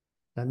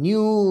 The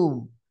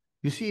new,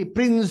 you see,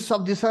 prince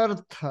of this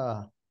earth.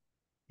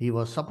 He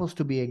was supposed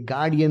to be a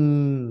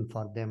guardian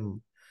for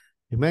them.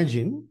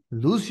 Imagine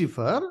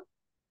Lucifer.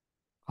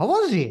 How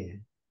was he?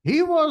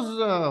 He was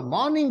a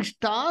morning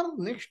star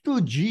next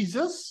to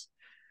Jesus.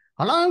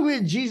 Along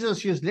with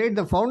Jesus, he has laid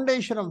the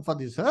foundation for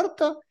this earth.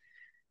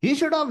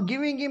 Instead of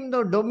giving him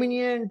the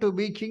dominion to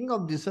be king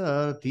of this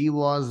earth, he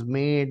was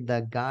made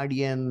the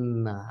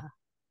guardian,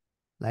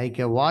 like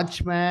a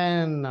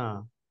watchman.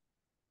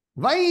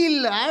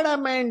 While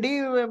Adam and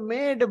Eve were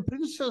made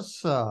princes,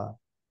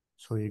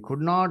 so he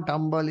could not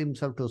humble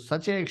himself to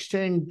such an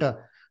extent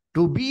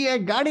to be a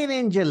guardian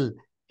angel.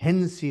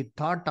 Hence, he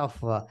thought of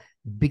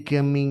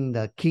becoming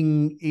the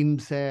king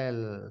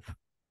himself.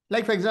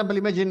 Like, for example,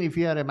 imagine if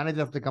you are a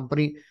manager of the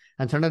company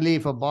and suddenly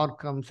if a boss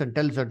comes and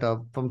tells that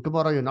from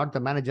tomorrow you're not the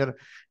manager,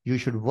 you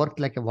should work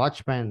like a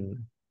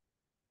watchman.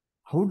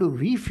 How do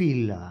we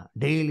feel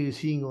daily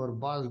seeing our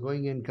boss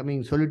going and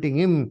coming, saluting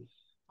him?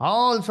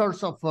 All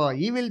sorts of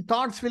evil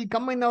thoughts will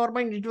come in our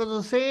mind. It was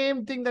the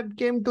same thing that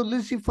came to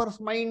Lucifer's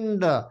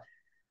mind.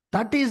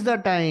 That is the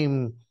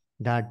time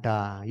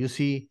that, you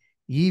see,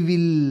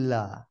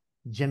 evil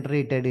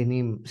generated in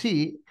him.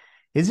 See,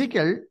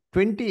 Ezekiel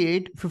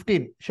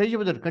 28:15. Shaiji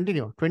brother,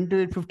 continue.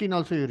 28:15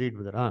 also you read,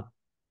 brother.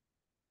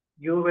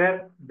 You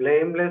were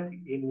blameless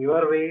in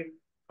your ways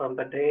from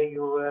the day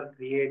you were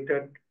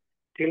created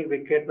till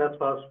wickedness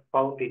was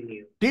found in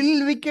you.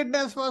 Till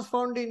wickedness was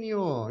found in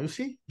you. You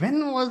see,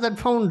 when was that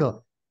found?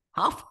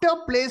 After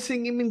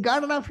placing him in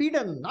Garden of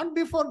Eden, not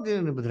before the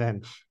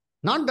Abraham.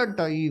 Not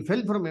that he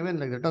fell from heaven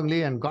like that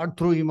only and God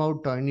threw him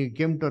out and he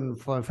came to and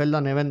fell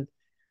on heaven.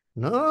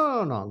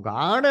 No, no.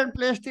 God had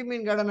placed him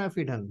in Garden of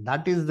Eden.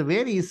 That is the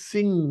where he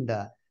sinned.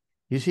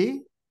 You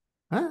see?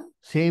 Huh?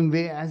 Same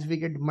way as we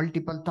get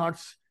multiple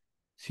thoughts.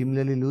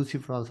 Similarly,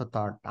 Lucifer also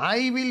thought,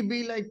 I will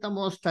be like the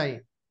Most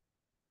High.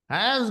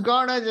 As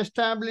God has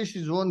established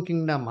his own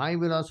kingdom, I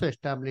will also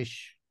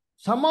establish.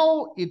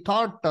 Somehow he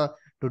thought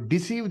to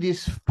deceive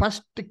this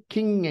first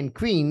king and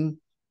queen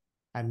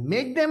and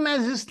make them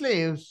as his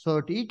slaves so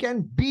that he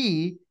can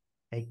be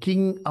a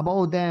king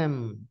above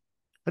them.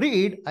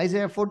 Read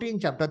Isaiah 14,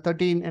 chapter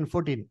 13 and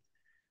 14.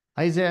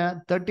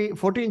 Isaiah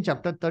 14,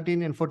 chapter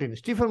 13 and 14.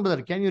 Stephen,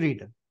 brother, can you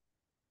read?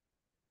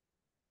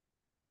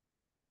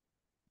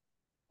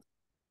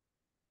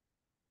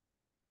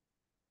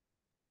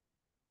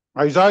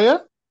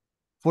 Isaiah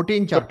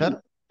 14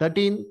 chapter,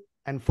 13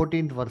 and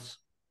 14th verse.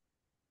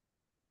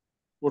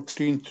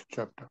 14th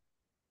chapter.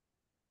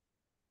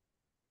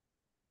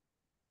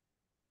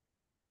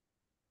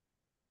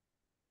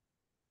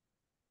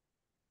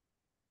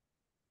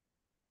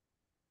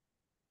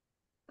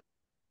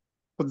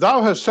 For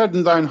thou hast said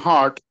in thine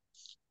heart,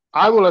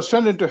 I will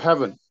ascend into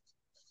heaven.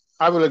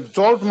 I will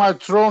exalt my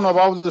throne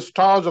above the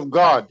stars of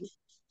God.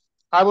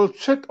 I will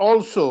sit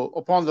also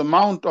upon the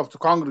mount of the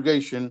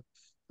congregation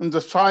in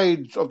the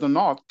sides of the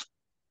north.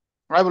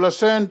 I will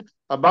ascend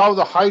above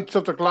the heights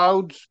of the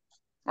clouds.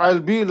 I'll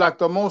be like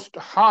the Most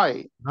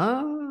High.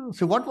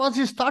 So what was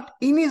his thought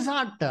in his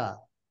heart?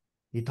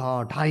 He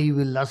thought, I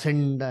will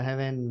ascend the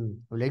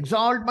heaven, will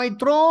exalt my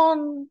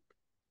throne.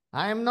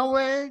 I am now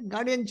a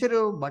guardian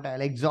cherub, but I'll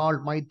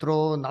exalt my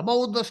throne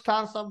above the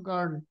stars of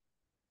God.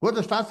 Who are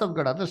the stars of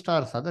God? Other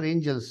stars, other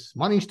angels,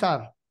 morning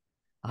star.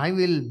 I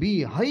will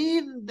be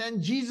higher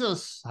than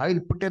Jesus. I will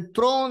put a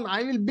throne.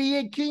 I will be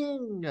a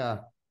king.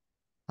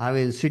 I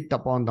will sit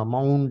upon the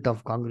mount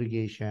of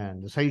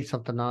congregation, the sides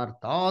of the north.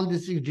 All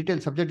this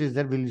detailed subject is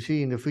there. We'll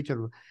see in the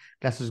future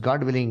classes,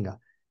 God willing.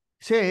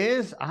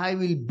 Says, I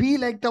will be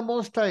like the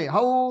Most High.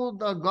 How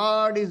the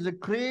God is the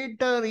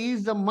creator, He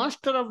is the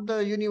master of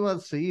the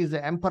universe, He is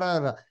the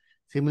emperor.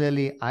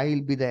 Similarly, I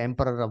will be the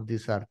emperor of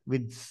this earth.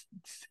 With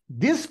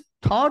this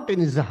thought in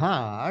his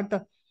heart,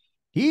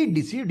 he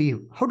deceived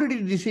Eve. How did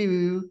he deceive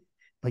Eve?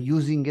 By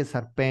using a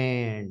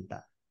serpent.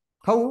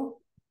 How?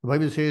 The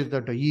Bible says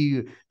that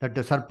that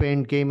the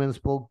serpent came and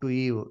spoke to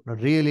Eve.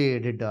 Really,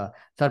 did the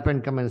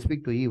serpent come and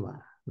speak to Eve?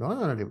 No,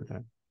 no,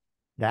 no.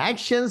 The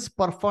actions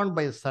performed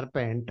by a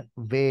serpent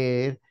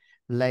were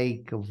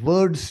like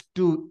words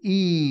to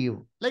Eve.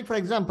 Like, for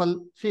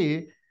example,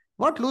 see,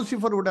 what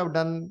Lucifer would have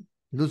done,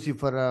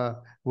 Lucifer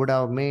would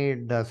have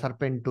made the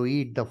serpent to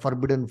eat the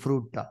forbidden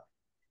fruit.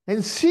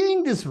 And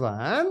seeing this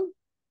one,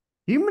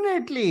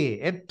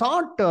 immediately a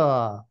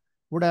thought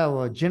would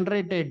have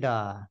generated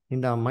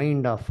in the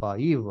mind of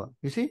Eve.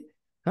 You see?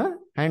 Huh?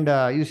 And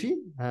you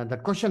see, the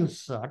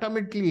questions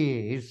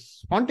automatically,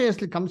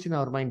 spontaneously comes in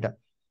our mind.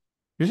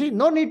 You see,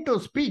 no need to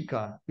speak.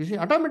 You see,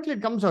 automatically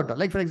it comes out.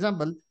 Like, for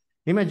example,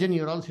 imagine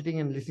you're all sitting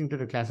and listening to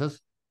the classes.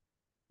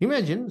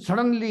 Imagine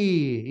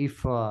suddenly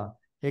if a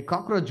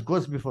cockroach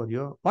goes before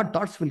you, what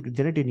thoughts will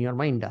generate in your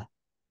mind?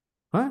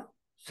 Huh?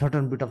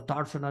 Certain bit of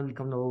thoughts and I will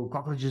come. Oh,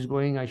 cockroach is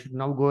going. I should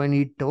now go and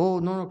eat. Oh,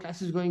 no, no,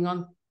 class is going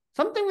on.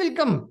 Something will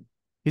come.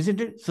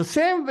 Isn't it? So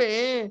same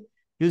way,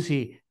 you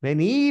see, when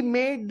he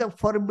made the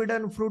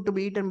forbidden fruit to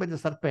be eaten by the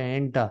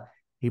serpent,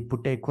 he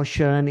put a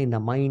question in the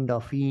mind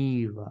of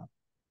Eve.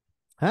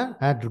 Huh?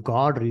 Had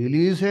God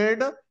really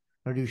said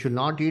that you should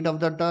not eat of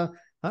that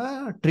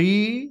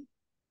tree?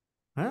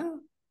 Huh?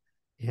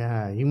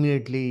 Yeah,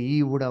 immediately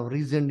he would have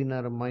reasoned in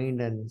her mind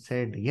and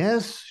said,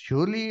 yes,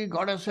 surely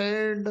God has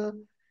said,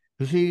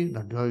 you see,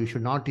 that you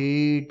should not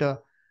eat.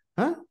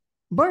 Huh?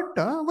 But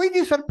why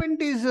the serpent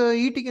is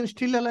eating and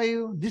still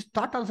alive? This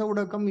thought also would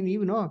have come in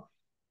Eve, no?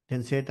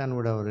 Then Satan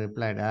would have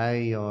replied,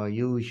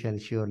 you shall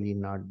surely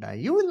not die.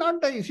 You will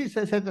not die. You see,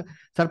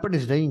 serpent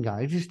is dying.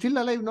 It is still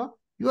alive, no?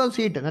 You will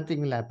see it.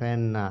 Nothing will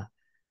happen.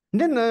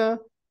 Then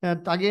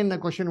again the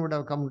question would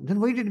have come. Then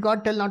why did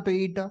God tell not to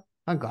eat?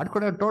 God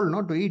could have told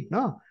not to eat,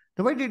 no?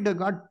 Then why did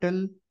God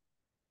tell?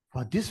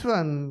 For this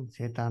one,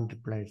 Satan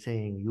replied,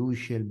 saying, you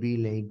shall be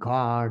like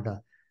God.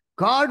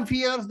 God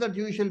fears that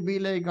you shall be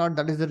like God.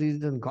 That is the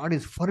reason God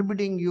is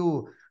forbidding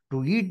you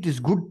to eat this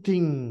good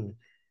thing.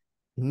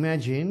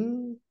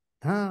 Imagine,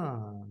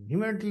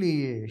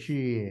 immediately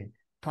she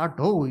thought,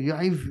 oh,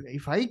 yeah,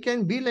 if I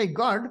can be like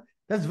God,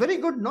 that's very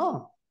good,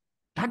 no?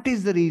 That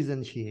is the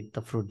reason she ate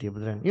the fruit, dear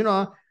brethren.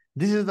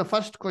 This is the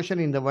first question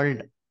in the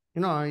world.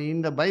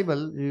 In the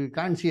Bible, you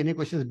can't see any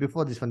questions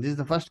before this one. This is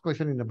the first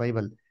question in the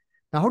Bible.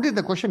 Now, how did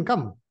the question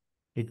come?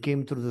 It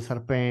came through the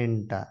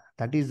serpent.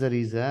 That is the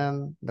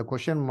reason the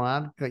question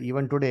mark,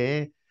 even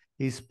today,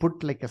 is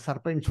put like a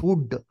serpent's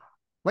hood.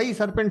 Why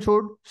serpent's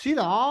hood? See,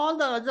 all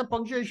the other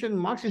punctuation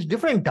marks is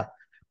different.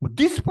 But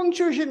this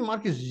punctuation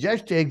mark is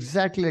just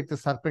exactly like the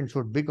serpent's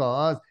hood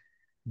because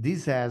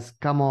this has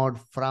come out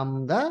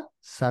from the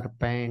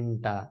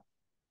serpent.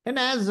 And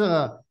as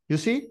you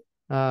see,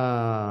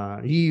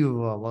 Eve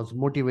was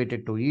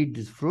motivated to eat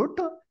this fruit.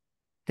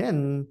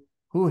 Then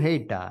who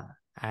ate?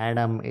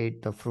 Adam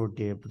ate the fruit.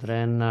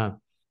 Then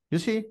you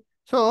see,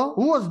 so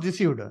who was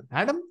deceived?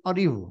 Adam or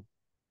Eve?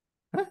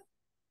 Huh?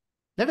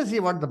 Let us see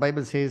what the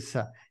Bible says.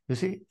 You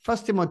see, 1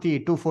 Timothy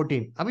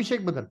 2:14.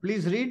 Abhishek brother,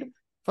 please read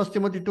 1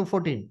 Timothy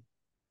 2:14.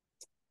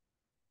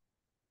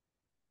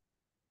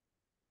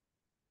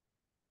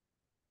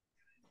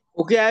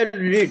 Okay, I'll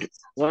read.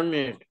 1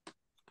 minute.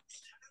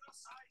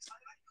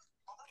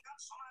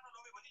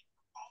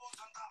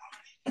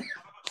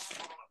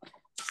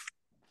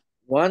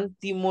 One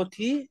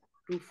Timothy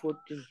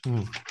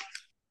 2:14.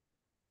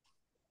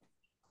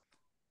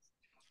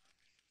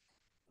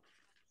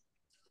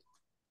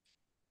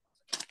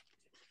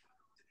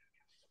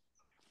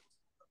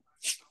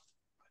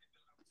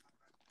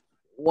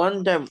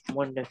 One time.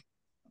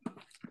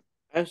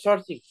 I'm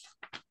sorry.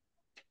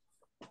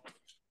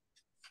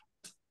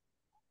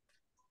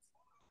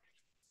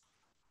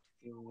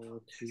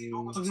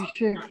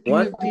 Abhishek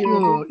One तिमी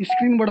त्यो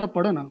स्क्रिनबाट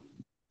पढ न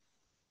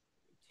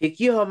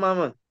के हो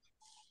मामा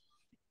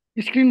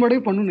स्क्रिनबाटै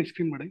पढ्नु न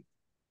स्क्रिनबाटै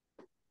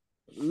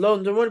ल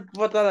हुन्छ म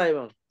पता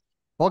लगाएँ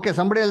Okay,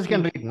 somebody else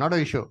can read, not an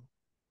issue.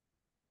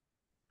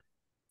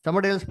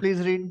 Somebody else, please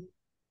read.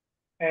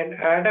 And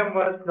Adam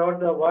was not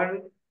the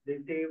one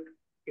deceived.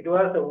 It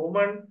was the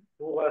woman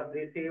who was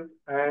deceived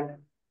and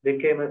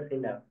became a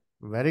sinner.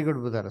 Very good,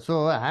 brother.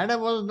 So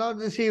Adam was not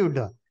deceived.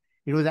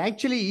 It was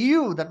actually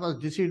Eve that was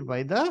deceived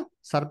by the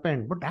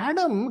serpent. But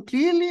Adam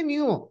clearly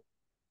knew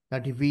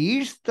that if he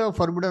eats the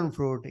forbidden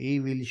fruit, he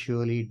will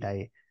surely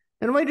die.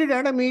 And why did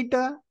Adam eat?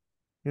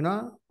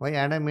 Why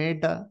Adam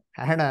ate?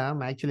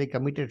 Adam actually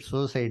committed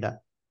suicide.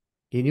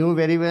 He knew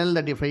very well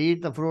that if I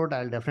eat the fruit,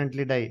 I'll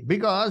definitely die.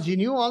 Because he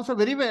knew also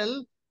very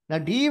well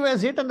that Eve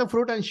has eaten the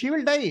fruit and she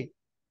will die.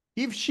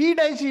 If she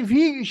dies, if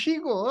she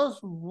goes,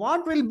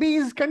 what will be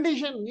his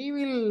condition? He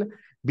will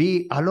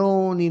be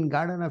alone in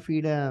Garden of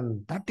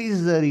Eden. That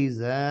is the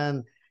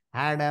reason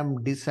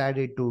Adam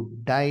decided to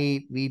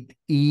die with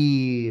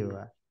Eve.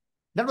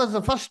 That was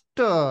the first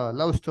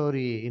love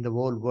story in the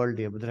whole world,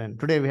 dear brethren.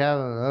 Today we have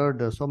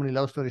heard so many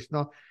love stories.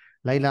 No,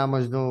 Laila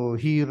Majnu,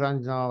 he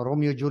runs now,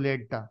 Romeo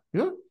Juliet.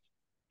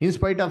 In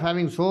spite of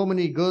having so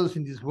many girls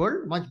in this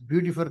world, much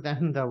beautiful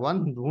than the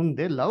one whom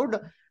they loved,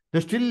 they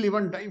still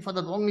even die for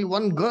that only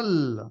one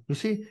girl. You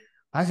see,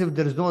 as if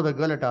there is no other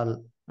girl at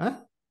all.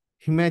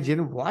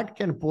 Imagine what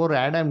can poor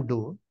Adam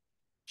do?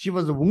 She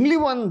was the only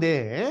one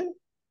there.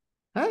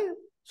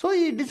 So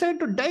he decided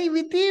to die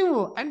with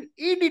Eve. And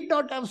he did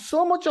not have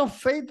so much of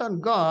faith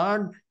on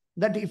God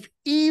that if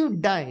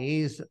Eve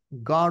dies,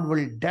 God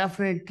will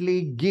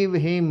definitely give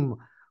him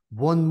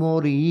one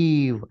more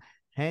Eve.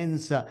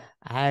 Hence,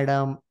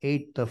 Adam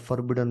ate the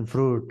forbidden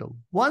fruit.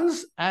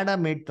 Once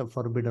Adam ate the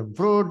forbidden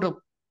fruit,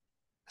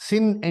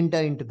 sin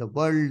entered into the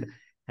world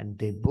and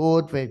they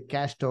both were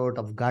cast out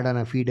of Garden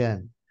of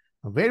Eden.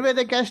 Where were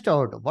they cast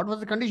out? What was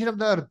the condition of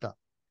the earth?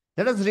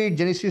 Let us read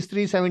Genesis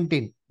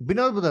 3:17.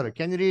 Binod brother,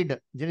 can you read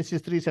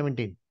Genesis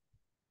 3:17?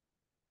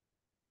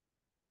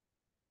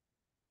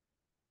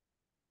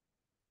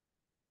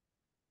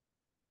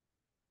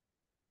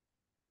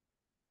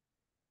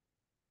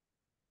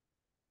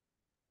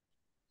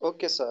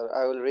 Okay, sir.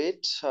 I will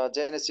read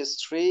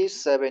Genesis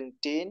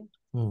 3:17.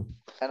 Hmm.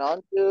 And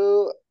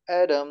unto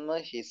Adam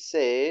he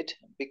said,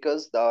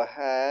 because thou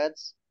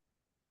hadst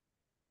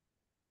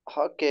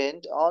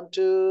hearkened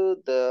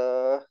unto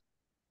the.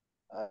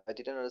 I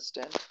didn't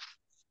understand.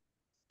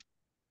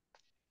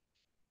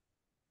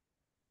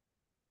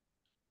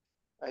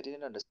 I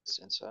didn't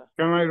understand, sir.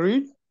 Can I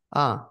read?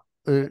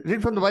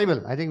 Read from the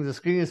Bible. I think the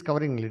screen is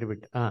covering a little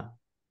bit.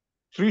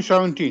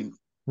 3:17.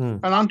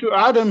 And unto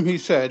Adam he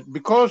said,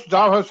 because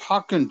thou hast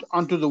hearkened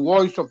unto the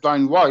voice of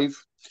thine wife,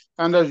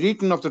 and hast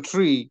eaten of the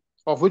tree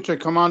of which I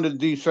commanded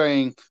thee,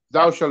 saying,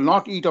 thou shalt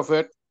not eat of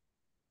it,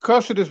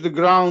 cursed is the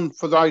ground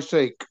for thy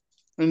sake,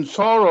 In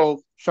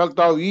sorrow shalt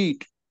thou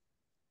eat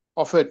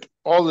of it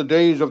all the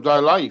days of thy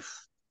life.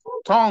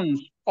 Thorns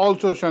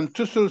also and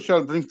thistles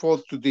shall bring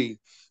forth to thee,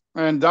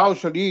 and thou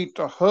shalt eat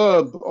a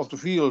herb of the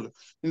field.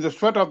 In the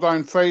sweat of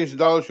thine face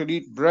thou shalt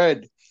eat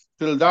bread,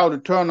 till thou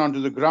return unto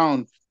the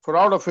ground, for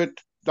out of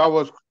it thou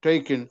wast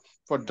taken,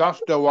 for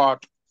dust thou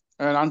art,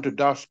 and unto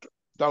dust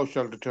thou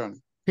shalt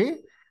return. See,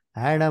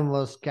 Adam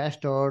was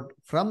cast out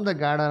from the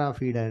Garden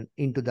of Eden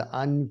into the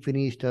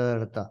unfinished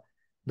earth.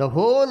 The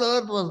whole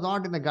earth was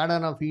not in the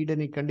Garden of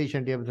Eden in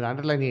condition. You have to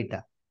underline it.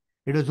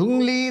 It was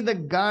only the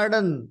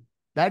garden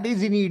that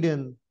is in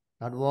Eden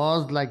that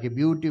was like a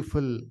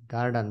beautiful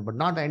garden, but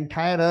not the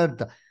entire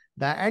earth.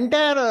 The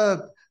entire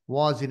earth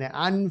was in an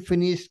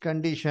unfinished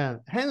condition.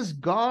 Hence,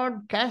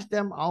 God cast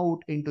them out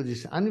into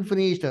this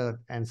unfinished earth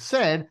and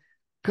said,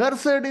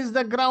 "Cursed is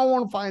the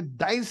ground for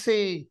thy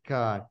sake.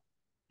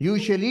 You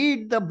shall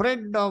eat the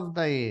bread of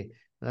the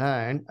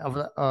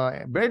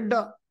bread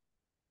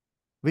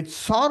with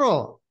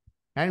sorrow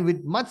and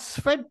with much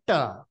sweat,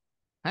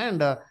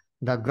 and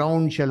the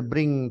ground shall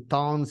bring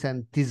thorns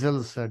and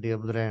thistles, dear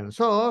brethren."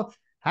 So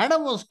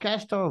Adam was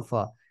cast off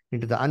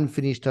into the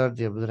unfinished earth,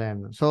 dear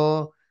brethren.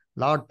 So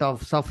lot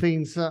of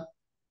sufferings,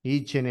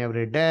 each and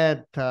every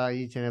death,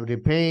 each and every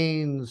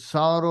pain,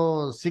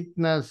 sorrow,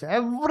 sickness,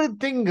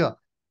 everything.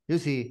 You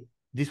see,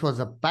 this was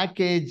a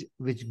package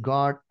which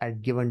God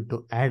had given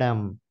to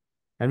Adam.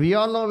 And we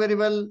all know very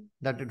well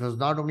that it was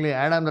not only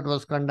Adam that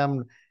was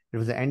condemned, it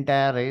was the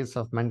entire race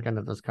of mankind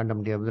that was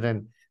condemned, dear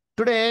brethren.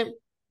 Today,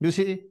 you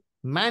see,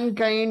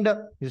 mankind,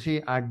 you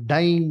see, are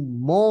dying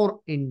more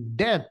in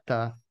death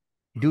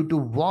due to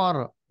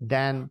war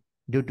than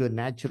due to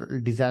natural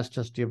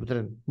disasters, dear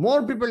brethren.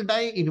 More people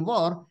die in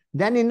war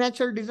than in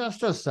natural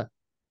disasters.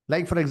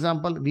 Like, for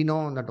example, we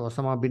know that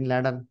Osama bin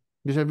Laden,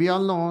 we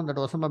all know that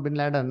Osama bin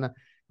Laden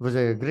was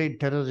a great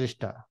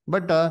terrorist.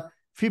 But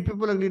few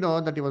people only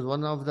know that he was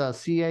one of the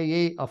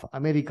CIA of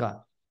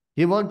America.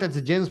 He worked as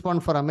a James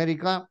Bond for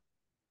America,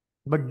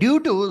 but due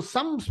to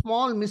some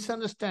small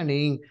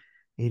misunderstanding,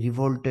 he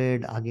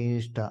revolted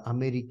against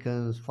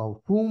Americans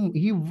for whom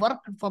he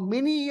worked for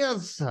many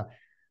years.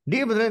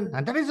 Dear brethren,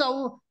 and that is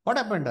how what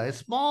happened. A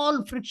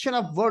small friction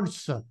of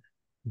words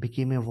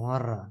became a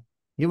war.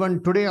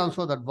 Even today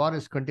also that war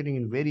is continuing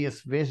in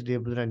various ways,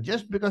 dear brethren,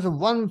 just because of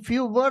one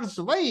few words.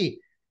 Why?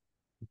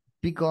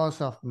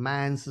 Because of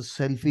man's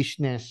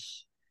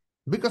selfishness,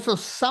 because of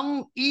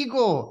some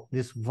ego,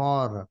 this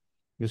war,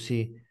 you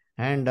see,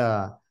 and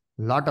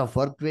lot of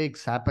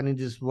earthquakes happen in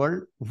this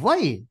world.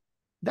 Why?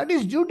 That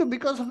is due to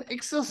because of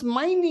excess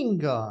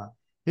mining,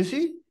 you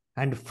see,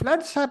 and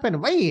floods happen.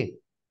 Why?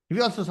 We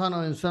also saw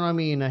now in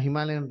tsunami in a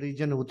Himalayan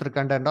region,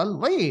 Uttarakhand and all.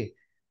 Why?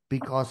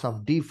 Because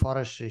of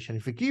deforestation.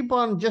 If you keep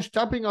on just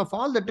chopping off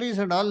all the trees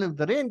and all, if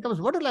the rain comes,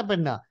 what will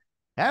happen now?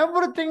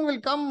 Everything will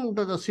come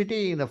to the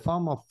city in the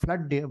form of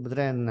flood, dear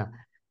brethren.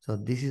 So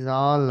this is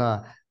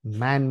all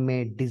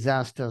man-made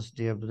disasters,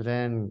 dear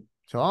brethren.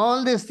 So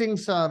all these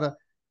things are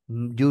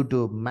due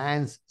to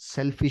man's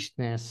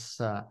selfishness.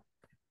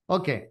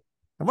 Okay,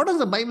 what does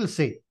the Bible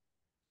say?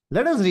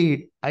 Let us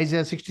read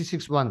Isaiah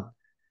 66:1.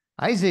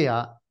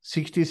 Isaiah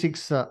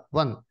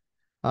 66:1.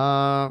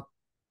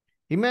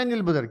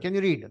 Emmanuel brother, can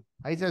you read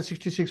Isaiah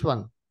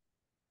 66:1?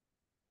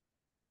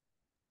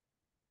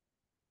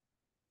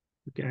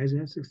 Okay,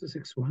 Isaiah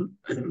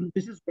 66:1.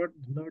 This is what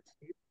the Lord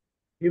says.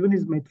 Heaven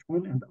is my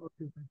throne and the earth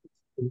is my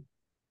footstool.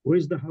 Where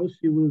is the house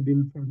you will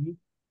build for me?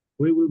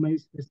 Where will my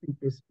resting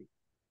place be?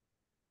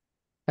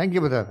 Thank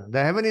you, brother.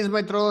 The heaven is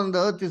my throne, the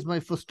earth is my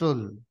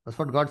footstool. That's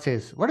what God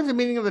says. What is the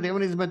meaning of the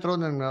heaven is my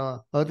throne and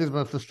earth is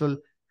my footstool?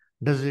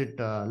 Does it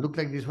look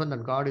like this one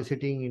that God is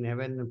sitting in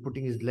heaven and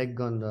putting his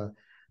leg on the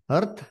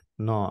earth?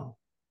 No.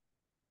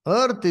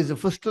 Earth is a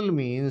footstool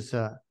means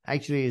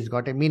actually it's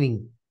got a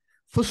meaning.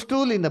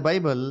 Footstool in the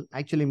Bible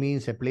actually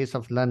means a place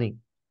of learning.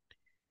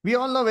 We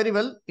all know very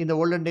well in the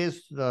olden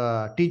days,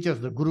 the teachers,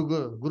 the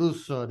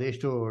gurus, they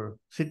used to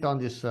sit on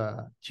this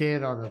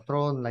chair or a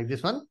throne like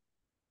this one.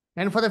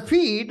 And for the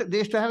feet, they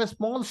used to have a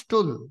small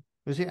stool,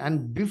 you see,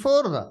 and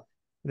before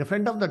in the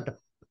front of the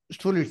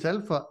stool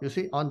itself, you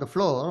see, on the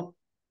floor,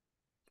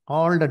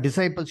 all the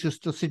disciples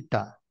used to sit,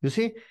 you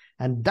see,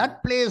 and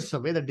that place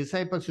where the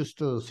disciples used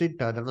to sit,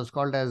 that was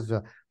called as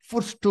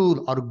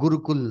footstool or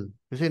gurukul.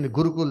 You see, in the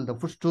gurukul, the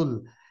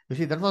footstool, you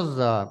see, that was,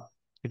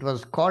 it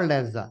was called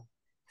as,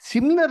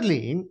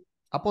 similarly,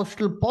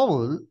 Apostle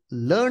Paul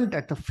learned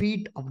at the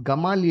feet of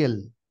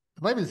Gamaliel.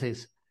 The Bible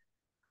says,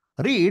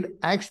 read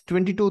Acts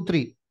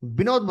 22:3.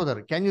 Binod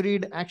brother, can you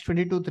read Acts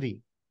 22:3?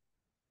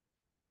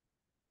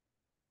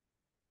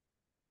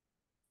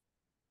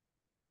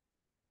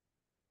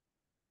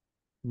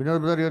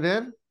 Binod brother, you're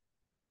there?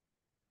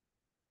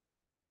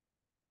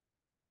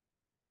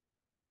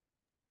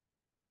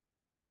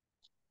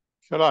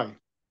 Shall I?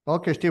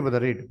 Okay, Steve brother,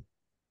 read.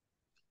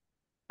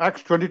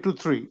 Acts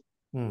 22:3.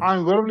 I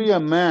am verily a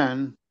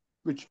man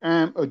which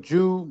am a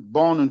Jew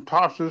born in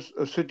Tarsus,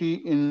 a city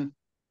in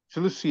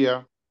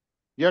Cilicia,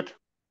 yet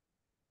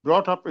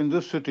brought up in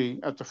this city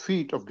at the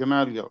feet of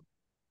Gamaliel,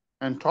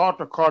 and taught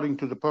according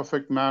to the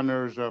perfect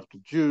manners of the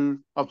Jews,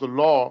 of the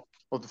law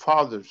of the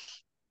fathers,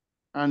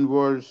 and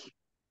was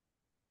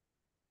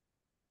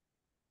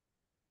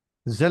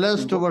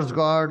zealous towards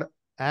God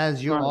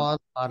as you all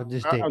are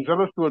this day.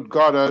 zealous toward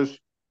God as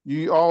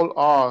ye all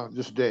are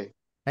this day.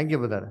 Thank you,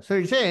 brother. So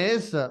it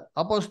says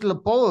Apostle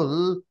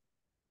Paul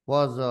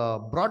was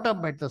brought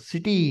up at the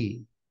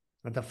city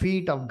at the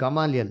feet of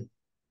Gamaliel.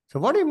 So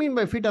what do you mean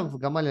by feet of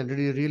Gamaliel? Did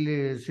you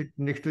really sit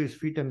next to his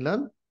feet and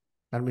learn?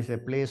 That means a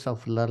place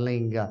of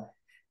learning,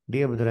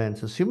 dear brethren.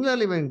 So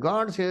similarly, when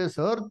God says,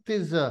 earth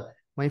is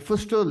my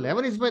footstool,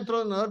 heaven is my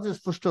throne, earth is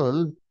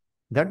footstool,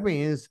 that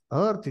means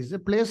earth is a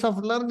place of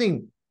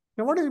learning.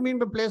 Now, what do you mean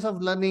by place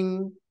of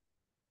learning?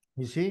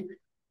 You see,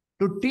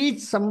 to teach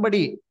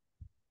somebody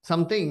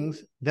some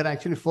things, there are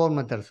actually four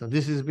methods. So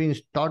this is being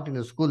taught in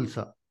the schools.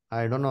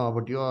 I don't know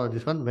about you or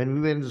this one. When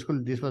we were in the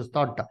school, this was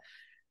taught.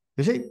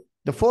 You see,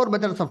 the four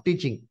methods of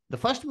teaching. The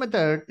first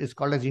method is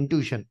called as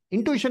intuition.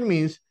 Intuition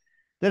means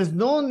there is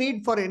no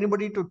need for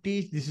anybody to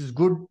teach this is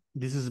good,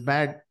 this is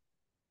bad.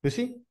 You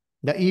see,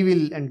 the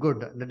evil and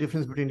good, the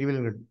difference between evil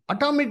and good.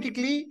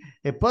 Automatically,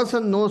 a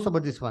person knows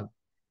about this one.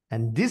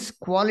 And this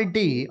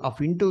quality of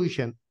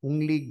intuition,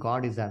 only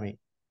God is having.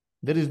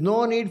 There is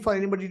no need for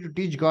anybody to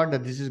teach God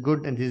that this is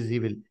good and this is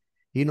evil.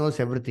 He knows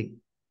everything.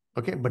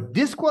 Okay, but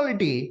this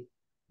quality,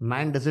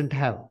 man doesn't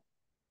have.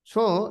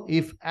 So,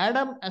 if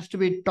Adam has to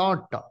be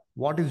taught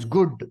what is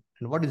good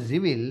and what is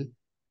evil,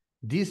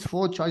 these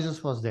four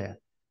choices was there.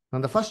 Now,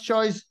 the first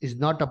choice is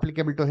not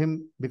applicable to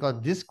him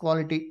because this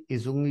quality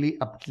is only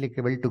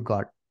applicable to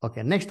God.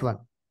 Okay, next one.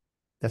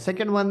 The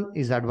second one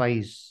is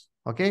advice.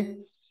 Okay.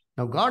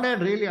 Now, God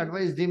had really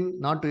advised him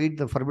not to eat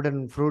the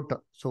forbidden fruit.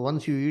 So,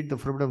 once you eat the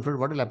forbidden fruit,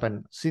 what will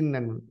happen? Sin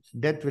and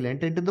death will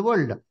enter into the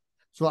world.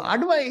 So,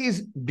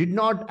 advice did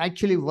not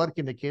actually work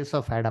in the case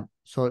of Adam.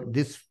 So,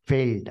 this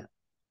failed.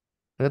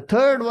 The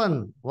third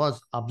one was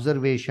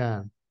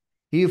observation.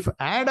 If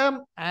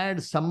Adam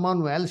had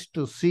someone else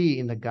to see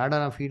in the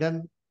Garden of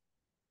Eden,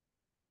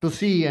 to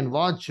see and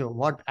watch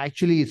what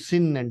actually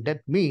sin and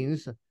death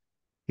means,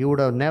 he would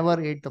have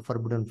never ate the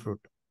forbidden fruit.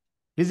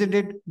 Isn't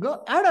it?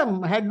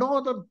 Adam had no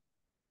other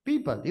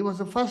people. He was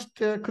the first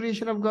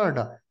creation of God.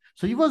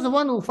 So he was the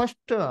one who first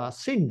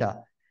sinned.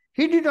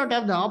 He did not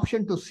have the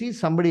option to see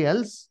somebody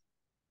else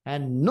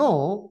and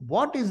know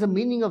what is the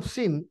meaning of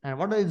sin and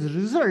what are its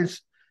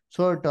results.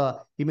 So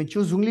he may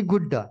choose only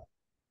good.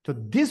 So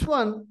this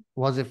one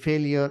was a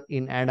failure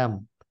in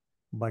Adam.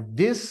 But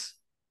this,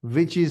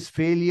 which is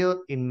failure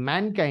in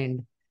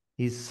mankind,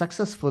 is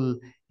successful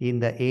in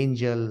the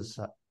angels.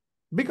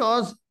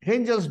 Because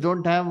angels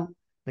don't have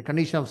the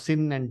condition of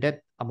sin and death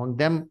among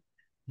them,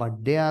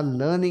 but they are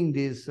learning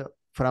this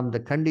from the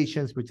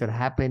conditions which are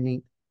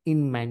happening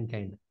in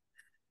mankind.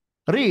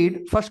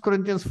 Read 1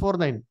 Corinthians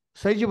 4:9.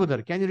 Saiji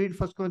Budar, can you read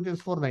 1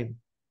 Corinthians 4:9?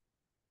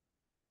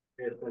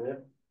 Yes,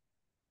 brother.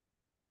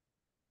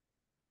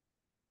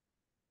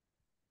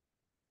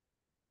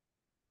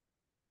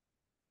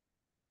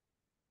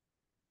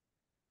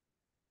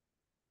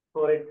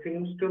 For it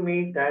seems to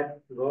me that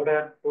God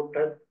has put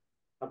us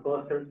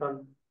apostles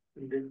on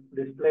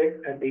display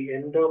at the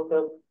end of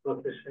the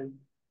procession,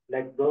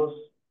 like those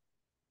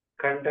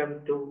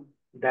condemned to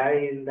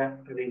die in the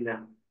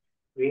arena.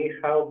 We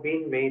have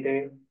been made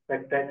a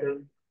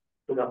spectacle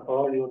to the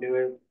whole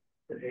universe,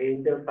 the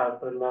angels as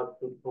well as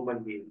to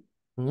human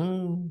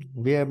beings.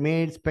 We have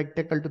made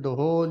spectacle to the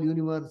whole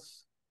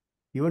universe,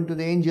 even to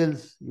the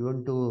angels,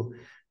 even to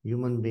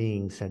human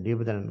beings.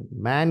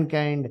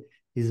 Mankind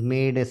is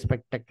made a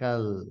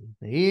spectacle.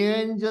 The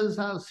angels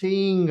are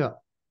seeing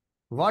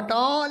what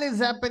all is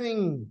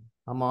happening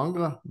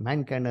among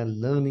mankind and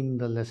learning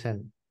the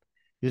lesson.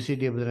 You see,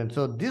 dear brethren.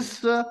 So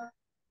this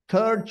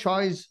third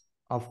choice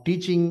of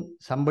teaching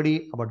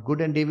somebody about good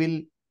and evil,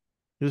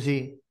 you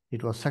see,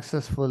 it was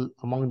successful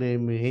among the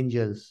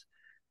angels,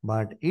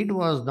 but it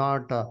was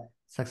not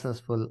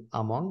successful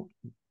among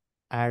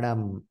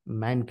Adam,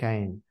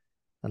 mankind.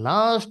 The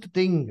last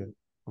thing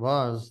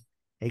was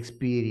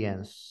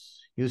experience.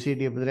 You see,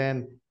 dear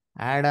brethren,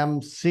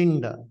 Adam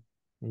sinned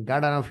in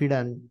Garden of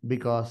Eden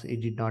because he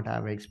did not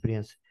have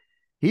experience.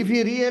 If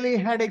he really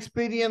had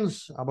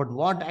experience about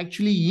what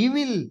actually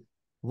evil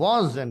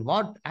was and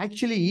what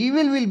actually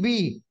evil will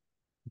be,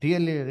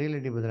 really,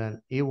 dear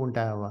brethren, he won't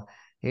have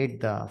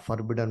ate the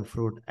forbidden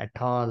fruit at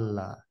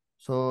all.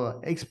 So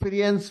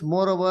experience,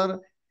 moreover,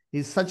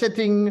 is such a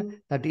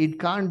thing that it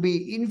can't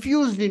be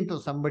infused into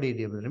somebody,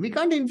 dear brethren. We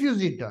can't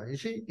infuse it. You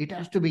see, it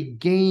has to be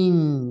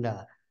gained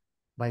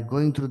by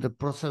going through the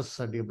process,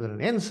 dear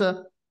brethren. Hence,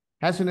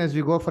 as soon as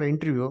we go for an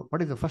interview,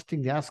 what is the first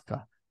thing they ask?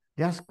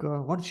 They ask,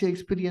 what's your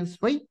experience?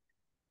 Why?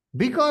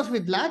 Because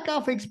with lack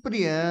of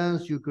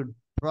experience, you could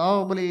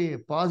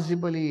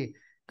possibly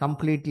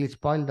completely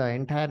spoil the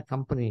entire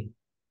company.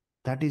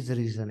 That is the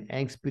reason.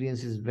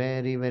 Experience is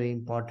very, very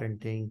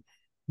important thing.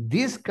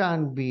 This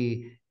can't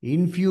be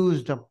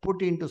infused or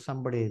put into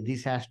somebody.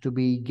 This has to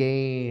be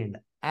gained.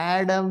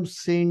 Adam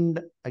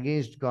sinned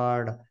against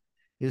God,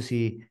 you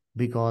see,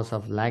 because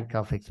of lack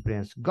of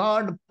experience.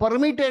 God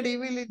permitted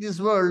evil in this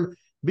world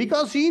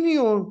because he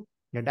knew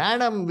That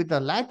Adam, with a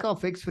lack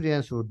of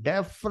experience, would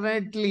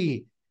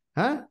definitely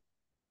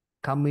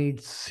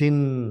commit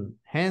sin.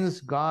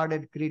 Hence, God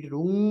had created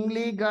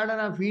only Garden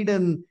of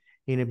Eden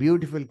in a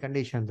beautiful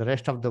condition, the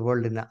rest of the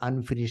world in an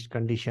unfinished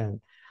condition.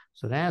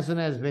 So as soon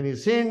as when he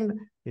sinned,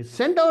 he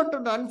sent out to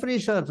the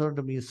unfinished earth so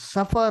to be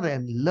suffer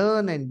and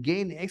learn and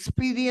gain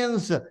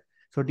experience.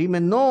 So he may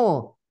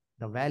know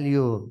the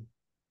value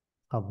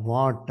of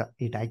what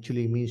it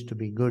actually means to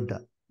be good.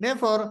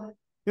 Therefore,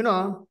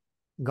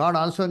 God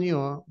also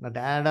knew that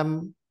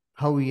Adam,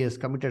 how he has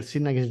committed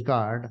sin against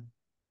God,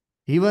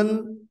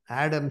 even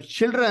Adam's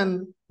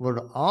children would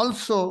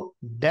also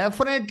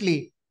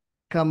definitely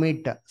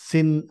commit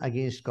sin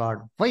against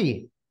God.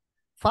 Why?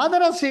 Father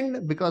has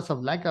sinned because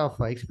of lack of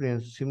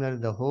experience. Similarly,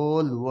 the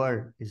whole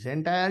world, his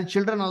entire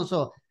children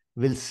also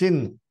will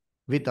sin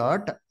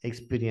without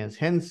experience.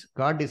 Hence,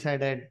 God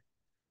decided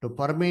to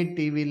permit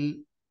evil,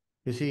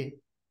 you see,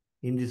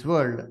 in this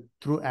world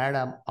through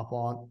Adam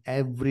upon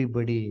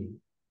everybody.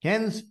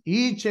 Hence,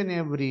 each and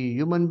every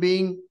human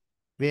being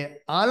were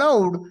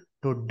allowed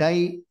to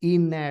die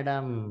in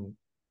Adam.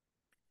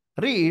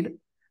 Read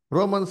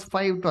Romans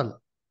 5:12.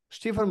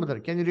 Stephen Mother,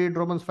 can you read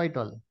Romans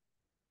 5:12?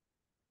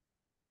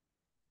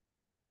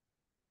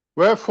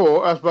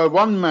 Wherefore, as by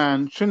one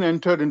man sin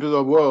entered into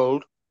the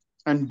world,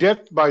 and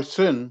death by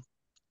sin,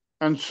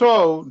 and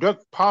so death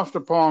passed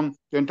upon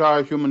the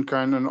entire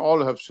humankind, and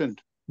all have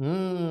sinned.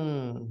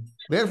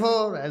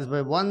 Wherefore, as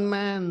by one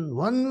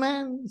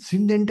man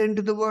sin entered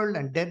into the world,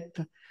 and death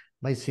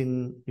by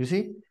sin, you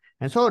see.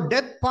 And so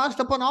death passed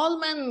upon all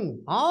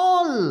men,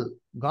 all.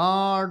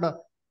 God,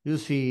 you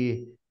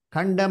see,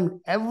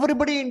 condemned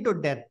everybody into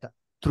death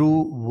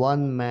through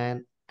one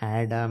man,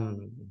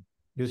 Adam.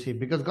 You see,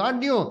 because God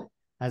knew,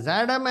 as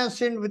Adam has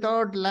sinned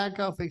without lack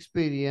of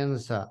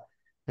experience,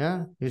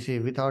 you see,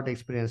 without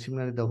experience,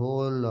 similarly, the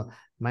whole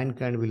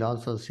mankind will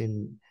also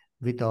sin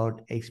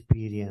without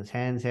experience.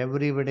 Hence,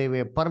 everybody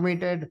were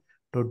permitted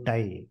to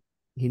die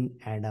in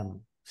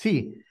Adam.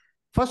 See,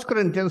 1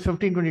 Corinthians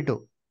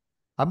 15:22.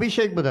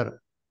 Abhishek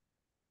brother,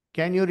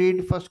 can you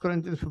read 1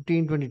 Corinthians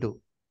 15:22?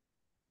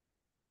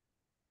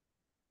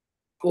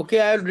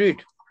 Okay, I'll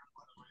read.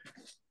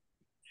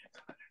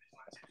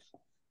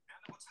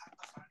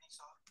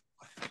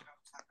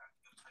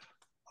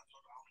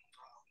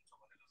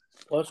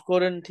 First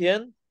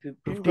Corinthians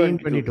 15:22.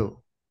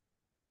 15:22.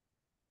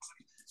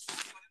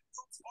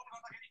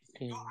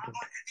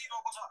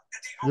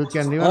 You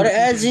can For remember.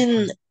 as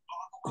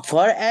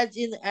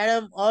in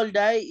Adam all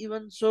die,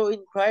 even so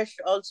in Christ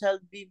all shall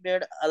be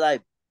made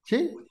alive.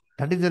 See,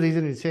 that is the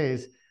reason it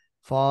says,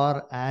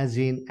 for as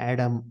in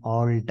Adam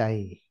all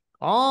die.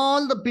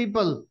 All the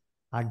people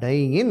are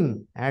dying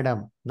in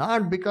Adam,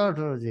 not because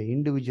of the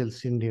individual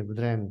sin, dear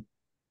brethren.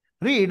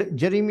 Read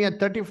Jeremiah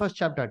 31st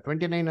chapter,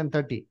 29 and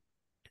 30.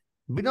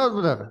 Binod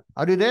brother,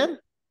 are you there?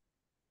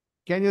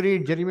 Can you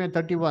read Jeremiah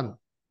 31,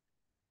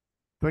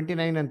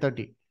 29 and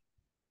 30?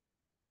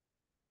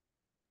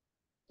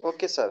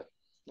 Okay, sir.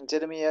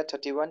 Jeremiah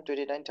 31,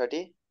 29,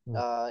 30.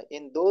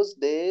 In those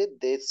days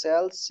they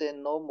shall say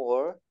no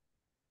more,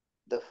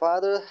 the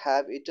father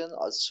have eaten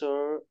a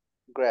sure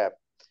grape,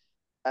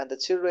 and the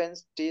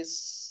children's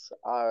teeth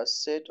are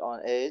set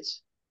on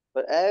edge.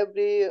 But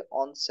every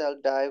one shall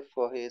die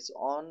for his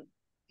own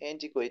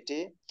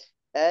iniquity.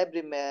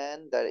 Every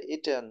man that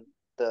eaten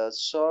the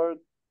sour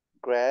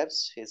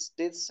grapes, his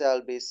teeth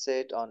shall be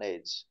set on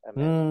edge.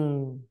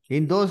 Amen.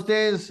 In those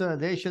days,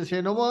 they shall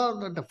say no more,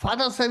 that the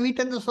fathers have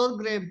eaten the sour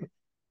grape.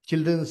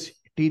 Children's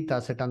teeth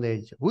are set on the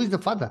edge. Who is the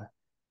father?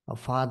 A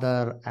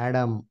father,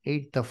 Adam,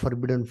 ate the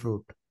forbidden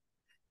fruit,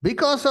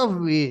 because of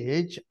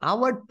which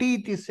our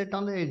teeth is set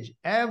on the edge.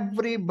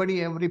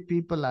 Everybody, every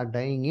people are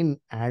dying in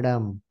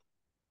Adam.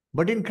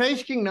 But in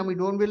Christ's kingdom, it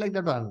won't be like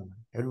that one.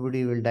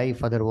 Everybody will die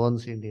for their own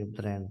sin, dear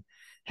brethren.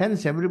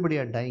 Hence, everybody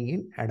are dying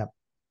in Adam.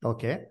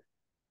 Okay.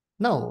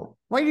 Now,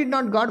 why did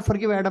not God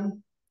forgive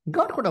Adam?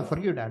 God could have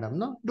forgiven Adam,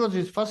 no? It was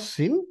his first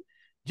sin.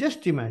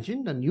 Just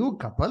imagine the new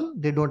couple,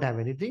 they don't have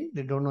anything,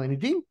 they don't know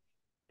anything.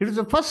 It is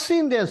the first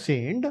sin they have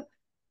sinned.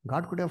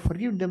 God could have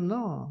forgiven them,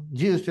 no?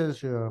 Jesus says,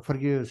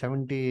 forgive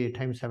 70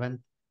 times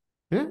 7.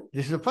 Yeah?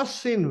 This is the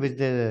first sin which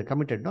they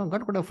committed, no?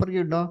 God could have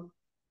forgiven, no?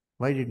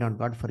 Why did not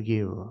God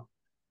forgive?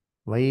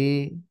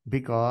 Why?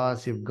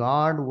 Because if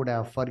God would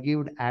have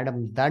forgiven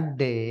Adam that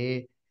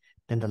day,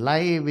 then the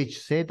lie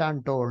which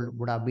Satan told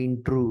would have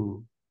been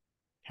true.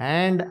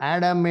 And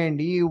Adam and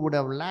Eve would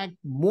have lacked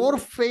more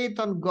faith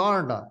on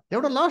God. They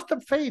would have lost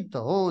that faith.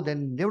 Oh,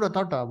 then they would have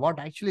thought what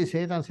actually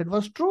Satan said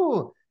was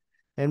true.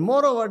 And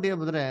moreover, dear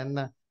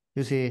brethren,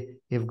 you see,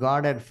 if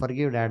God had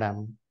forgiven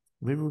Adam,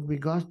 it would be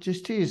God's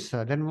justice.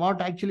 Then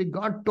what actually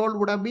God told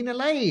would have been a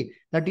lie.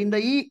 That in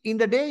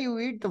the day you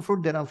eat the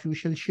fruit thereof, you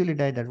shall surely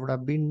die. That would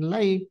have been a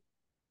lie.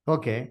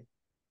 Okay.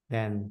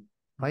 Then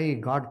why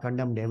God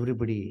condemned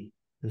everybody?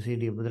 You see,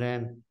 dear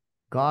brethren,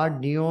 God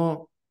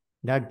knew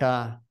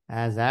that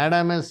as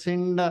Adam has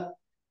sinned,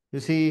 you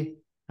see,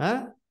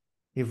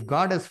 if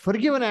God has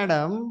forgiven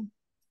Adam,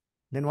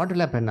 then what will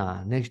happen?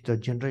 Next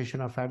generation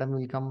of Adam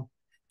will come.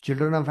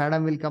 Children of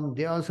Adam will come.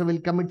 They also will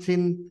commit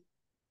sin.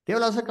 They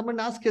will also come and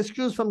ask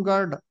excuse from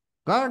God.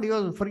 God, you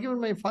have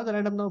forgiven my father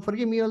Adam, now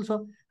forgive me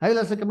also. I will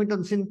also commit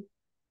on sin.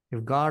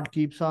 If God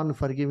keeps on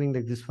forgiving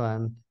like this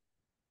one,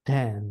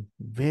 then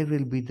where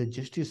will be the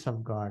justice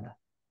of God?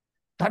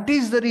 That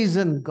is the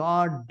reason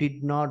God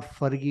did not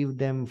forgive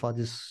them for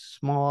this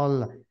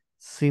small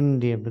sin,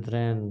 dear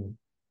brethren.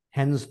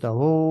 Hence, the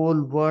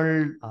whole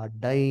world are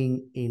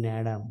dying in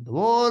Adam. The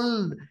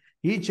whole,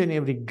 each and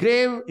every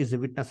grave is a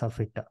witness of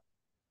it.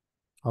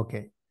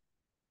 Okay.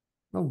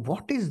 Now,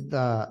 what is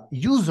the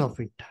use of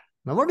it?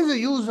 Now, what is the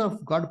use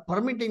of God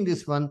permitting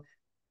this one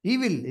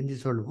evil in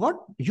this world? What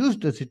use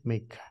does it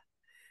make?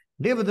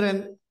 Dear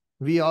brethren,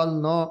 we all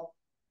know,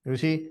 you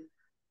see,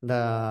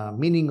 the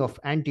meaning of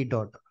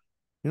antidote.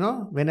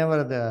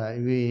 Whenever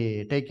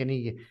we take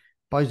any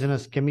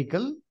poisonous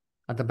chemical,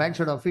 at the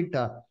backside of it,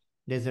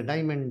 there's a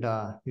diamond,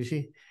 a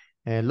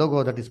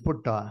logo that is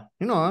put,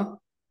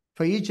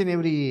 for each and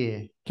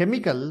every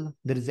chemical,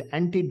 there is an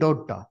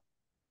antidote.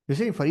 You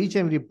see, for each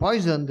and every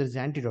poison, there is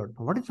an antidote.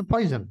 What is a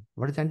poison?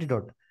 What is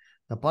antidote?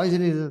 The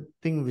poison is a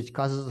thing which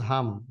causes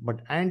harm,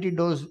 but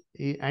antidote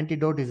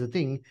is a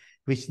thing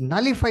which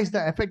nullifies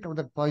the effect of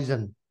that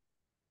poison.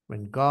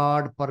 When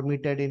God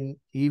permitted in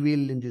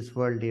evil in this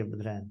world, dear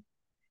brethren,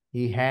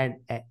 he had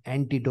an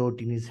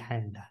antidote in his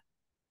hand.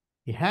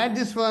 He had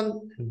this one,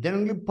 then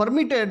only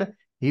permitted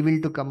evil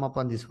to come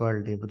upon this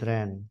world, dear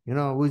brethren. You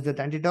know who is that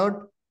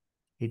antidote?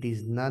 It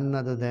is none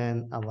other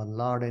than our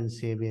Lord and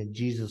Savior,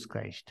 Jesus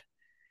Christ.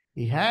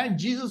 He had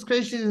Jesus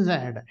Christ in his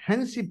hand.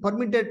 Hence, he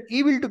permitted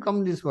evil to come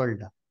in this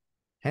world.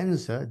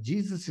 Hence,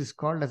 Jesus is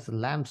called as the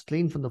lamb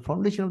slain from the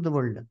foundation of the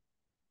world.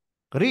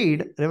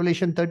 Read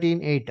Revelation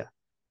 13:8.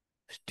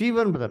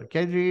 Stephen, brother,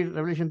 can you read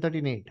Revelation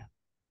 13:8?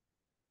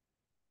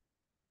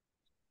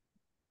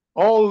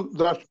 All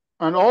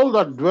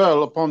that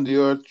dwell upon the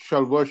earth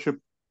shall worship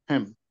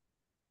him.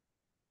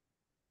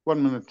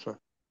 1 minute, sir.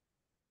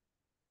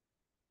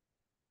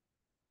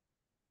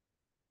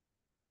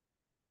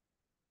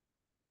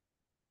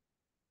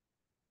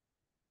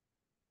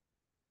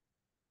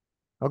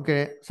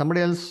 Okay,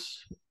 somebody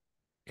else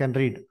can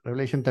read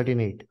Revelation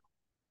 13:8.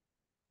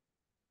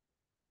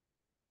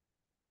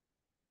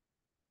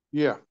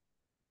 Yeah.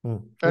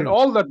 And Read.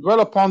 all that dwell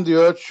upon the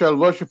earth shall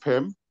worship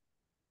him,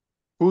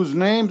 whose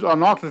names are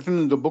not written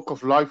in the book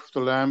of life of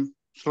the Lamb,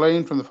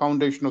 slain from the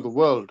foundation of the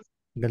world.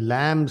 The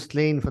lamb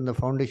slain from the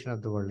foundation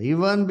of the world.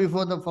 Even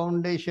before the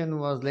foundation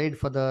was laid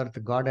for the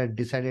earth, God had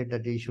decided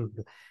that he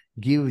should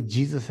give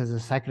Jesus as a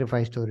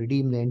sacrifice to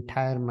redeem the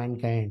entire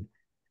mankind.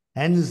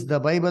 Hence, the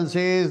Bible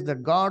says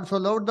that God so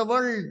loved the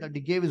world that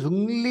he gave his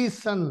only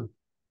son.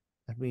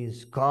 That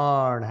means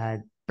God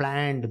had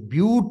planned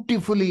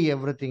beautifully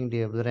everything,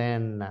 dear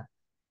brethren.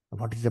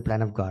 What is the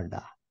plan of God?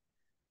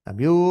 The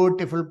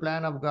beautiful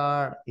plan of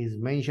God is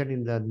mentioned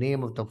in the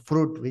name of the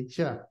fruit which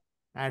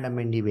Adam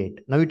and Eve ate.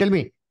 Now you tell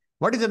me,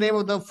 what is the name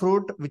of the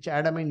fruit which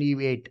Adam and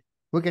Eve ate?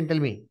 Who can tell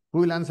me?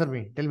 Who will answer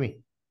me? Tell me.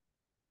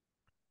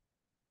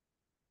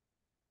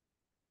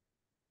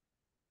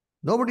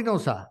 Nobody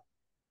knows, sir.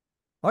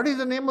 What is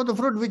the name of the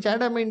fruit which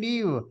Adam and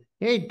Eve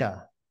ate?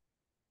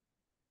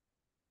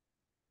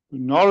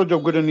 Knowledge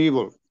of good and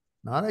evil.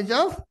 Knowledge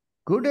of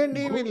good and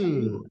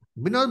evil.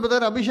 Binod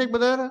brother, Abhishek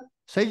brother,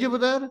 Saiju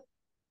brother,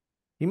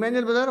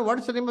 Emmanuel brother, what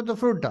is the name of the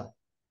fruit?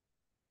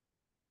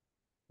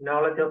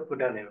 Knowledge of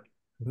good and evil.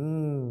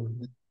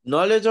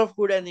 Knowledge of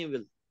good and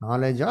evil.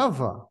 Knowledge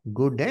of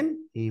good and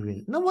evil.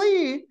 Now,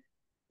 why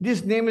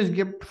this name is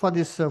given for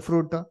this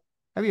fruit?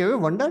 Have you ever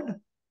wondered?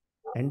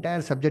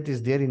 Entire subject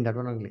is there in that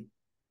one only.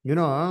 You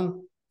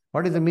know,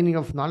 what is the meaning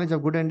of knowledge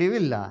of good and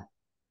evil?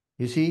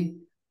 You see,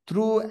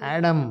 through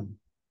Adam,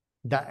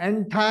 the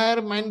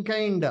entire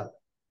mankind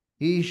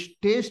is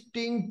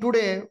tasting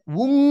today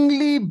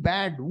only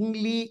bad,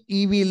 only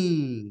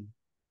evil.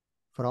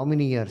 For how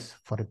many years?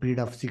 For a period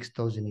of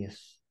 6,000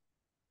 years.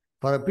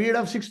 For a period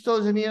of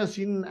 6,000 years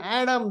in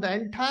Adam, the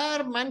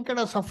entire mankind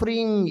is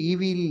suffering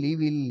evil,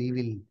 evil,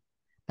 evil.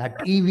 That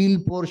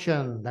evil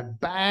portion, that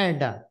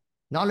bad,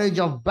 knowledge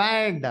of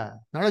bad,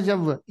 knowledge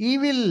of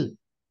evil,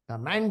 the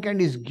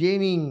mankind is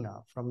gaining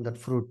from that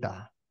fruit.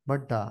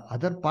 But the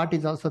other part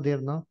is also there,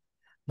 no?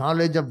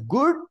 Knowledge of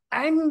good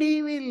and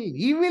evil.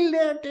 Evil they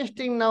are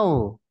tasting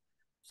now.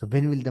 So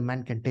when will the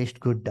mankind taste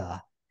good?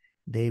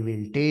 They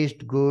will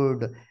taste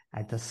good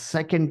at the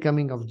second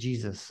coming of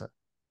Jesus.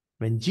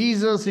 When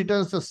Jesus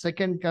returns the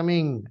second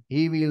coming,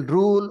 he will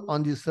rule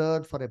on this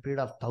earth for a period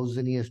of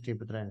 1,000 years,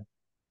 brethren.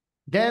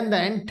 Then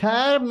the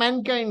entire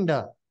mankind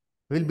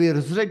will be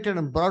resurrected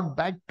and brought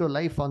back to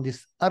life on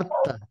this earth.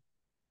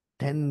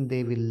 Then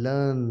they will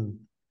learn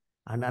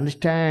and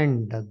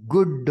understand the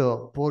good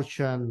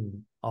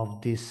portion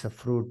of this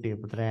fruit,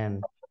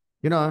 brethren.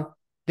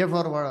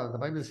 Therefore, what the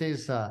Bible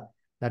says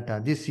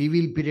that this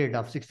evil period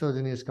of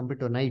 6,000 years compared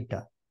to night,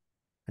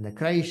 and the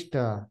Christ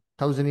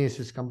 1,000 years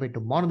is compared to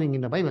morning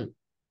in the Bible.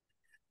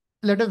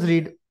 Let us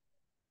read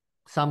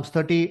Psalms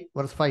 30,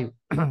 verse 5.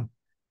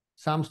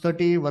 Psalms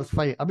 30, verse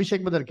 5.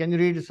 Abhishek brother, can you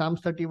read Psalms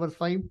 30, verse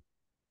 5?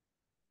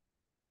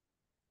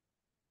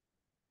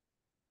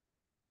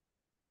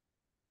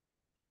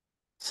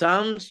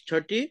 Psalms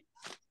 30.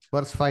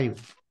 verse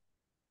 5.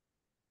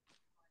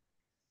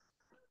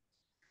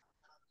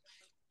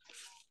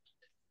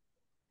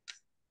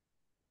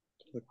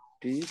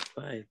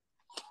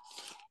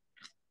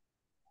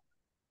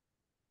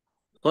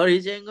 For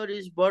his anger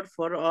is but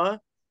for a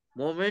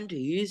moment,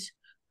 his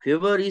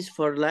favor is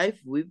for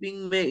life.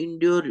 Weeping may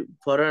endure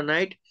for a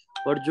night,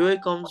 but joy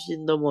comes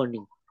in the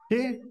morning.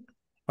 See,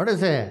 what I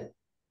say?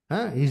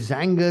 His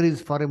anger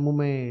is for a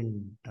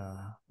moment,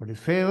 but his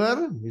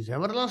favor is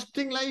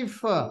everlasting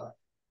life.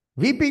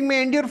 Weeping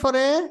may endure for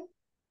a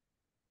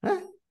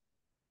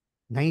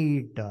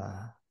night,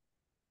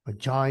 but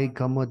joy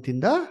cometh in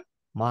the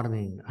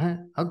morning.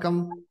 How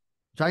come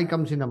joy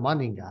comes in the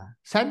morning?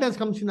 Sadness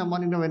comes in the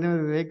morning.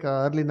 Whenever we wake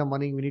early in the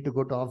morning, we need to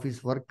go to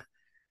office, work,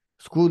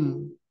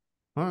 school.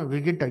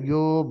 We get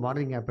yo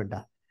morning happened.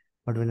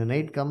 But when the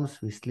night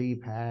comes, we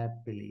sleep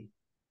happily.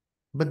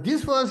 But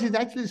this verse is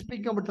actually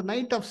speaking about the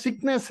night of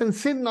sickness and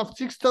sin of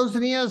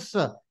 6,000 years.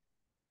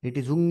 It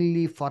is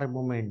only for a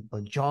moment.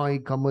 But joy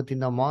cometh in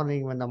the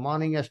morning. When the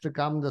morning has to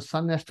come, the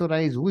sun has to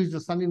rise. Who is the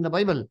sun in the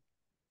Bible?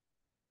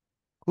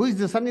 Who is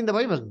the sun in the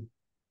Bible?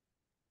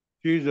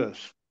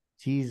 Jesus.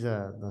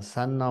 Jesus, the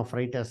son of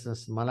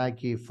righteousness.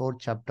 Malachi 4,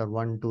 chapter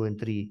 1, 2, and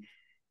 3.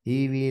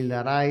 He will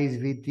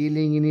arise with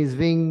healing in his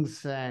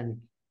wings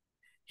and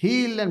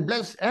heal and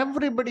bless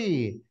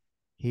everybody.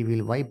 He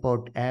will wipe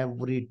out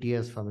every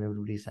tears from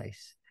everybody's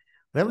eyes.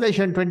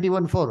 Revelation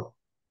 21, 4.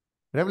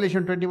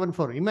 Revelation 21,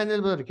 4.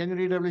 Emmanuel, brother, can you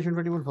read Revelation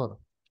 21, 4?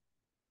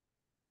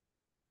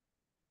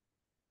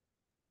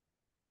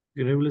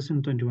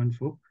 Revelation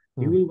 21:4.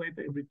 He will wipe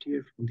every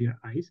tear from their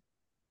eyes.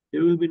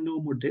 There will be no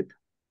more death,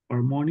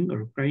 or mourning,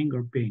 or crying,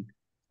 or pain,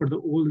 for the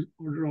old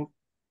order of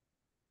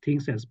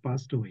things has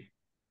passed away.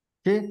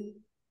 See,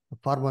 the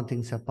former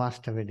things have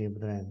passed away, dear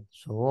brethren.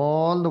 So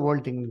all the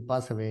world things will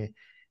pass away.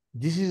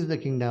 This is the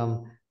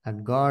kingdom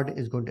that God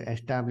is going to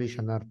establish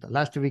on earth.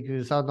 Last week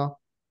we saw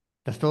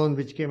the stone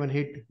which came and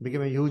hit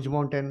became a huge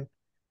mountain.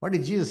 What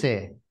did Jesus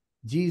say?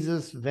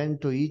 Jesus went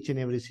to each and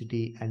every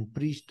city and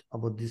preached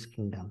about this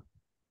kingdom.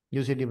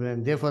 You see, dear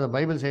brethren, therefore the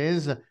Bible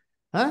says,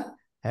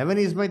 heaven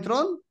is my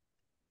throne,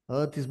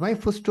 earth is my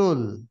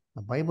footstool.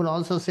 The Bible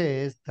also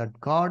says that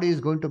God is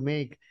going to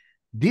make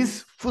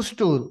this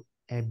footstool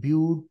a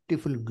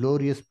beautiful,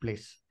 glorious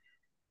place.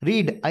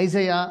 Read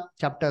Isaiah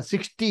chapter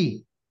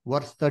 60,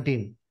 verse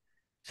 13.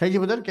 Saiji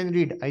brother, can you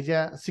read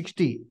Isaiah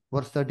 60,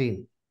 verse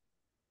 13?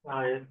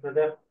 Yes,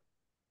 brother.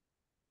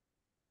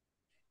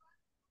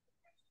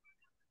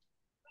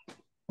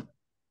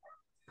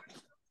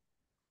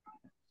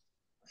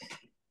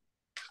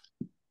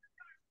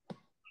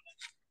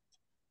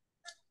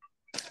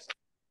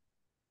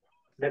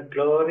 The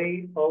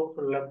glory of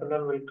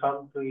Lebanon will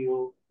come to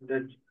you,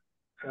 the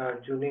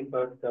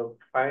juniper, the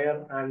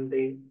fire, and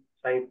the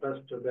cypress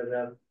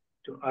together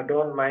to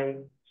adorn my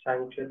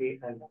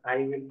sanctuary, and I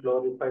will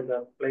glorify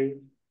the place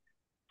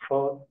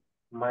for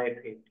my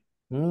feet.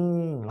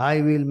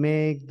 I will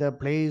make the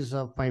place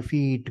of my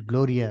feet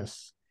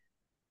glorious.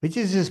 Which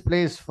is his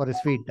place for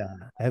his feet?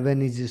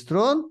 Heaven is his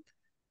throne,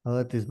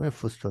 earth is my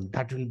footstool.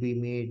 That will be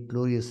made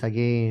glorious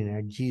again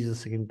at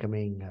Jesus' again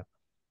coming.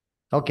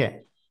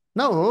 Okay.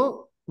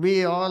 Now,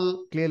 we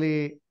all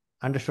clearly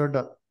understood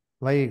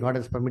why God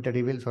has permitted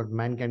evil so that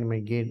mankind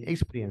may gain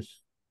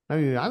experience. Now,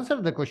 you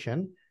answer the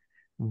question,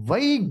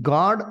 why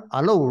God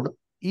allowed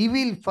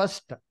evil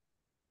first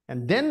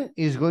and then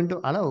is going to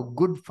allow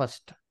good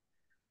first?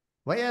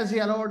 Why has he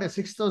allowed a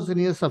 6,000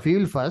 years of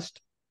evil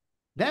first,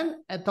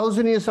 then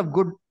 1,000 years of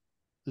good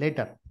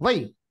later?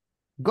 Why?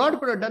 God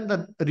could have done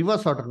the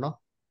reverse order, no?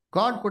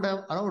 God could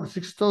have allowed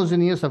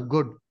 6,000 years of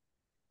good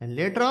and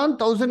later on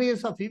 1,000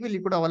 years of evil he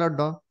could have allowed,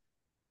 no?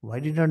 Why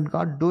did not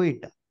God do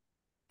it?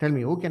 Tell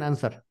me, who can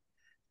answer?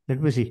 Let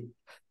me see.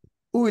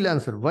 Who will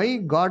answer? Why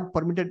God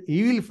permitted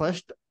evil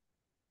first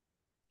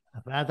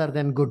rather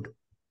than good?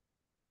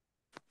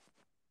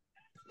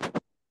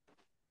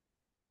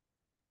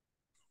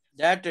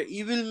 That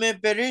evil may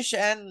perish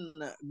and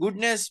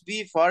goodness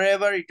be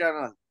forever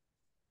eternal.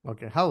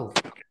 Okay, how?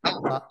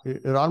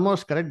 You're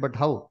almost correct, but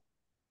how?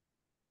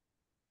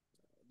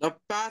 The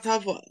path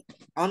of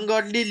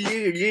ungodly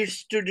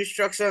leads to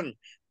destruction,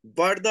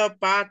 but the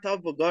path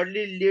of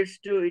godly leads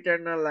to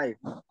eternal life.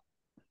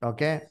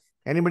 Okay.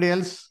 Anybody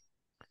else?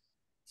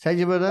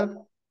 Saji brother?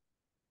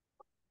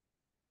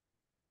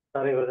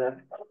 Sorry,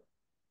 brother.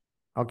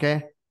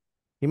 Okay.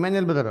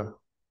 Emmanuel brother,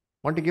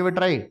 want to give a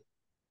try?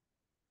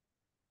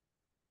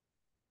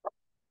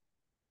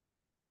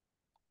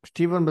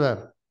 Stephen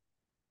brother?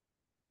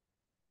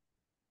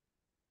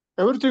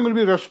 Everything will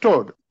be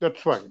restored.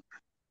 That's why.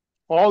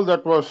 All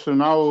that was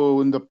now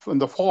in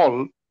the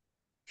fall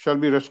shall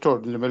be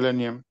restored in the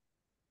millennium.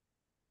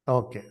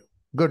 Okay.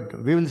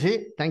 Good. We will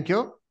see. Thank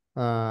you.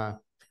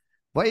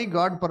 Why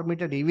God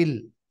permitted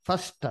evil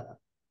first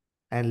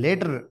and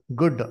later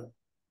good?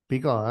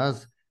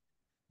 Because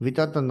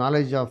without the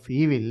knowledge of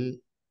evil,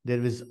 there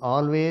is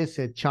always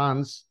a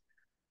chance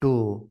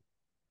to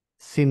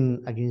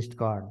sin against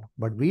God.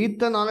 But with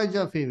the knowledge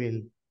of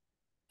evil,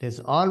 there's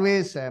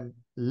always a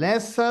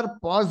lesser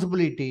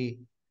possibility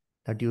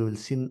that you will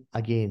sin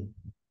again.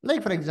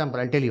 Like, for example,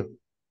 I'll tell you.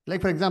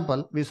 Like, for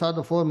example, we saw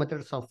the 4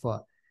 methods of,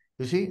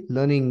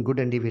 learning good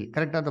and evil.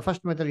 Correct? The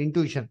first method,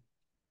 intuition.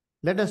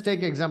 Let us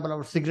take example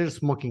of cigarette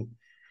smoking.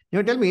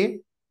 You tell me,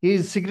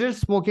 is cigarette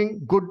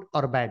smoking good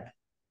or bad?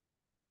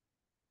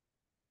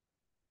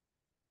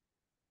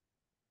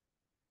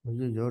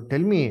 You tell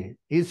me,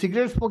 is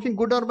cigarette smoking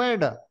good or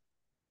bad?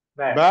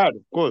 Bad. Bad,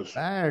 of course.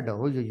 Bad.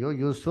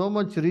 You so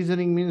much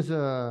reasoning means you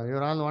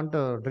all want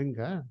to drink,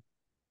 huh?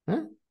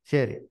 Huh?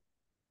 Sure.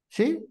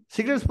 See,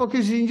 cigarette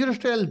smoking is injurious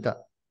to health.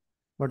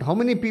 But how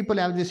many people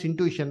have this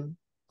intuition?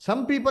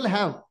 Some people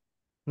have.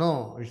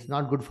 No, it's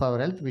not good for our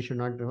health. We should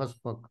not never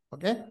smoke.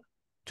 Okay.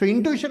 So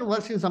intuition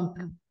works in some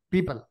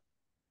people,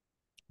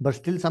 but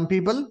still some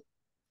people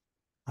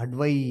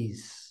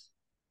advise.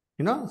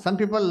 Some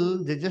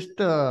people they just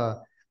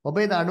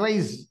obey the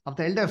advice of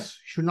the elders.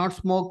 Should not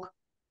smoke.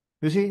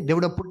 You see, they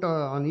would have put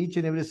on each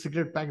and every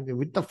cigarette pack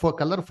with the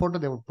color photo.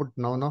 They would put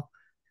no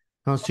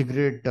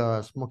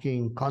cigarette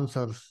smoking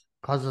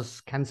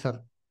causes cancer.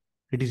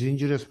 It is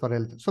injurious for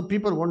health. So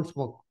people won't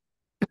smoke.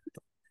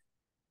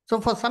 So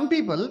for some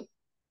people,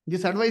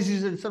 this advice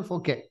is itself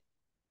okay.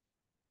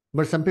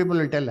 But some people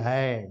will tell,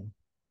 hey,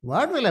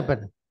 what will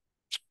happen?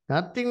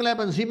 Nothing will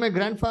happen. See my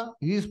grandfather,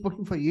 he is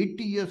smoking for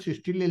 80 years, he's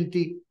still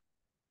healthy.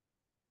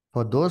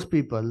 For those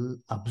people,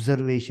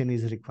 observation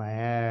is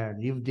required.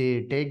 If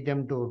they take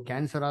them to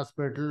cancer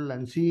hospital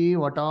and see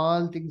what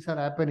all things are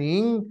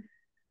happening,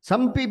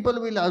 some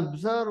people will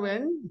observe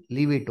and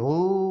leave it.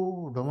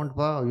 Oh, don't,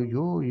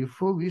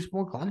 if we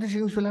smoke, all these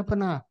things will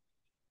happen.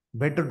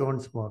 Better don't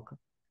smoke.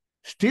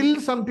 Still,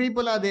 some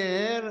people are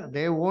there,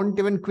 they won't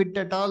even quit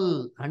at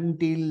all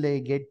until they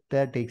get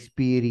that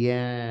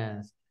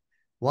experience.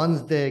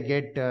 Once they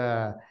get,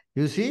 that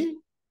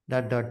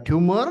the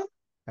tumor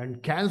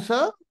and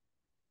cancer,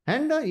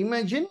 and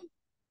imagine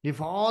if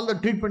all the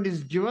treatment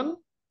is given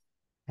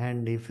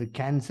and if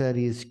cancer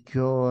is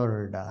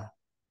cured,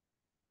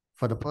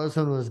 for the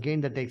person who has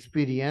gained that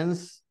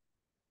experience,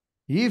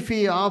 if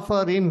we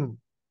offer him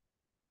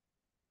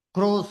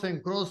crores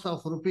and crores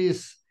of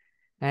rupees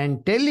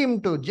and tell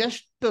him to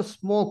just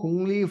smoke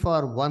only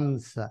for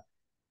once,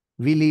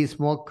 will he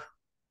smoke?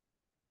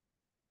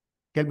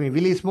 Tell me,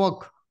 will he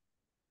smoke?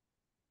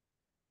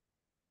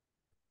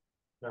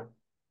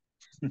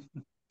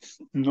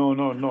 No.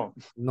 No.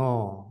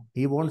 No,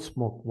 he won't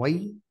smoke.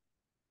 Why?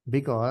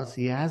 Because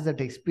he has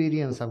that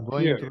experience of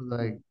going Fear. through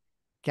the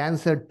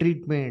cancer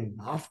treatment.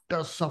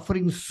 After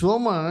suffering so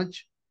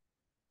much,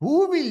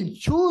 who will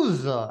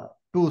choose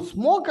to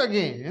smoke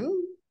again?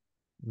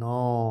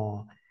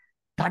 No,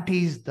 that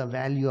is the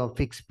value of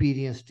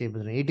experience,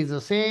 table. It is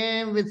the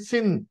same with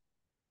sin.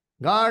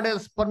 God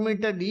has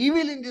permitted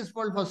evil in this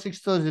world for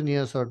 6,000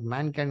 years, so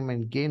mankind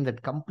may gain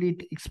that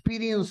complete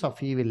experience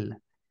of evil.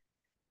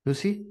 You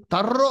see,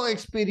 thorough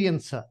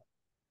experience.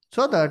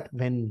 So that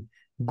when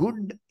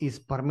good is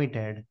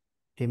permitted,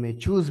 they may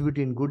choose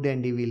between good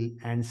and evil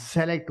and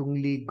select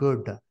only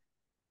good.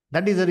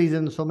 That is the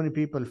reason so many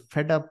people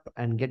fed up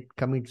and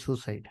commit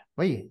suicide.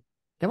 Why?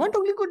 They want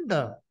only good.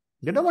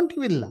 They don't want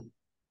evil.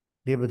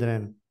 Dear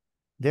brethren,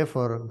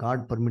 therefore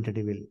God permitted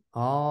evil.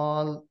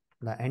 All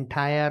the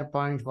entire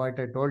points what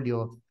I told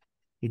you,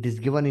 it is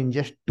given in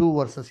just 2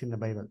 verses in the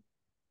Bible.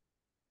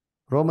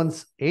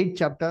 Romans 8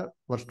 chapter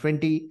verse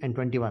 20 and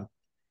 21.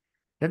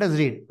 Let us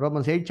read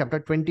Romans 8 chapter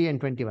 20 and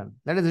 21.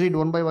 Let us read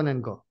one by one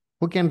and go.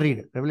 Who can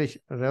read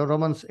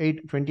Romans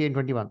 8 20 and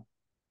 21?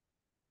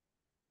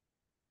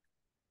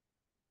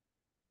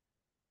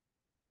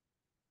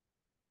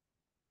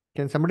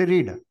 Can somebody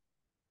read?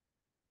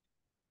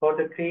 For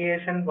the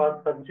creation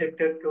was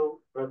subjected to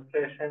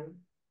frustration,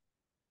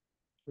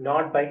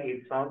 not by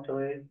its own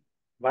choice,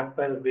 but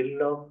by the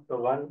will of the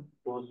one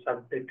who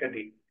subjected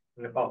it.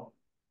 No.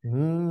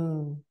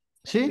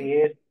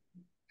 See,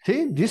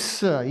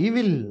 this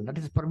evil that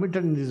is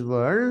permitted in this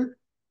world,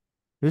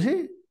 you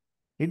see,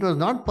 it was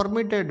not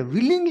permitted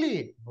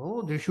willingly.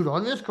 Oh, they should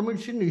always commit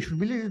sin. You should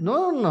believe.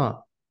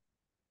 No.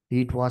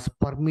 It was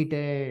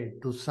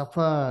permitted to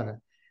suffer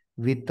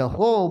with the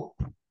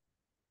hope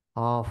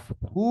of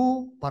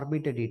who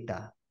permitted it.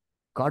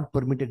 God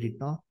permitted it,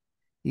 no?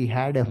 He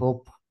had a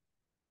hope.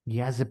 He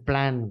has a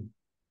plan.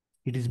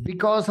 It is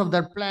because of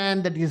that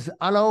plan that is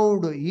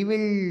allowed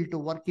evil to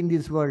work in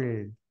this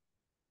world.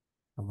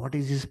 What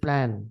is his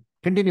plan?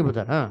 Continue with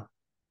that, huh?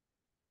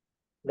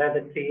 That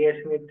the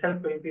creation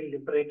itself will be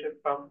liberated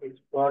from its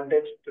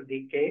bondage to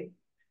decay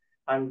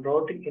and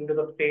brought into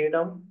the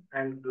freedom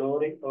and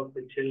glory of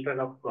the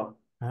children of God.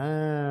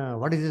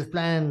 What is his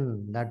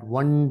plan? That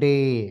one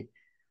day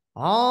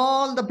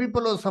all the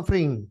people who are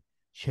suffering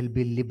shall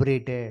be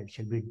liberated,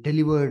 shall be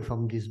delivered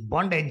from this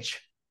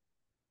bondage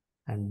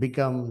and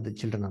become the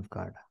children of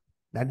God.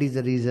 That is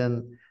the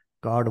reason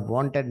God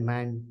wanted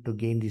man to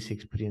gain this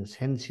experience.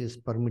 Hence, he has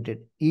permitted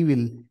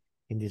evil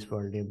in this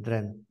world.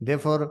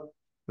 Therefore,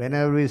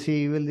 whenever we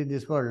see evil in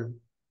this world,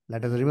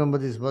 let us remember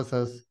these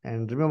verses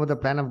and remember the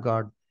plan of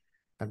God,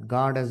 that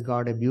God has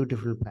got a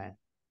beautiful plan.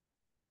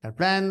 That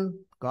plan,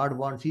 God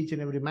wants each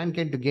and every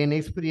mankind to gain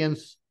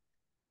experience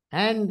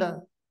and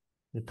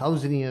the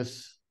 1,000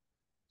 years,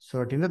 so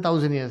that in the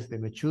 1,000 years they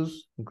may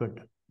choose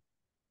good.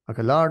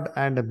 Okay, Lord,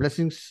 and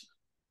blessings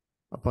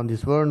upon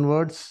these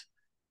words.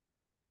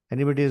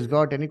 Anybody has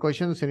got any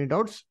questions, any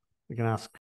doubts? You can ask.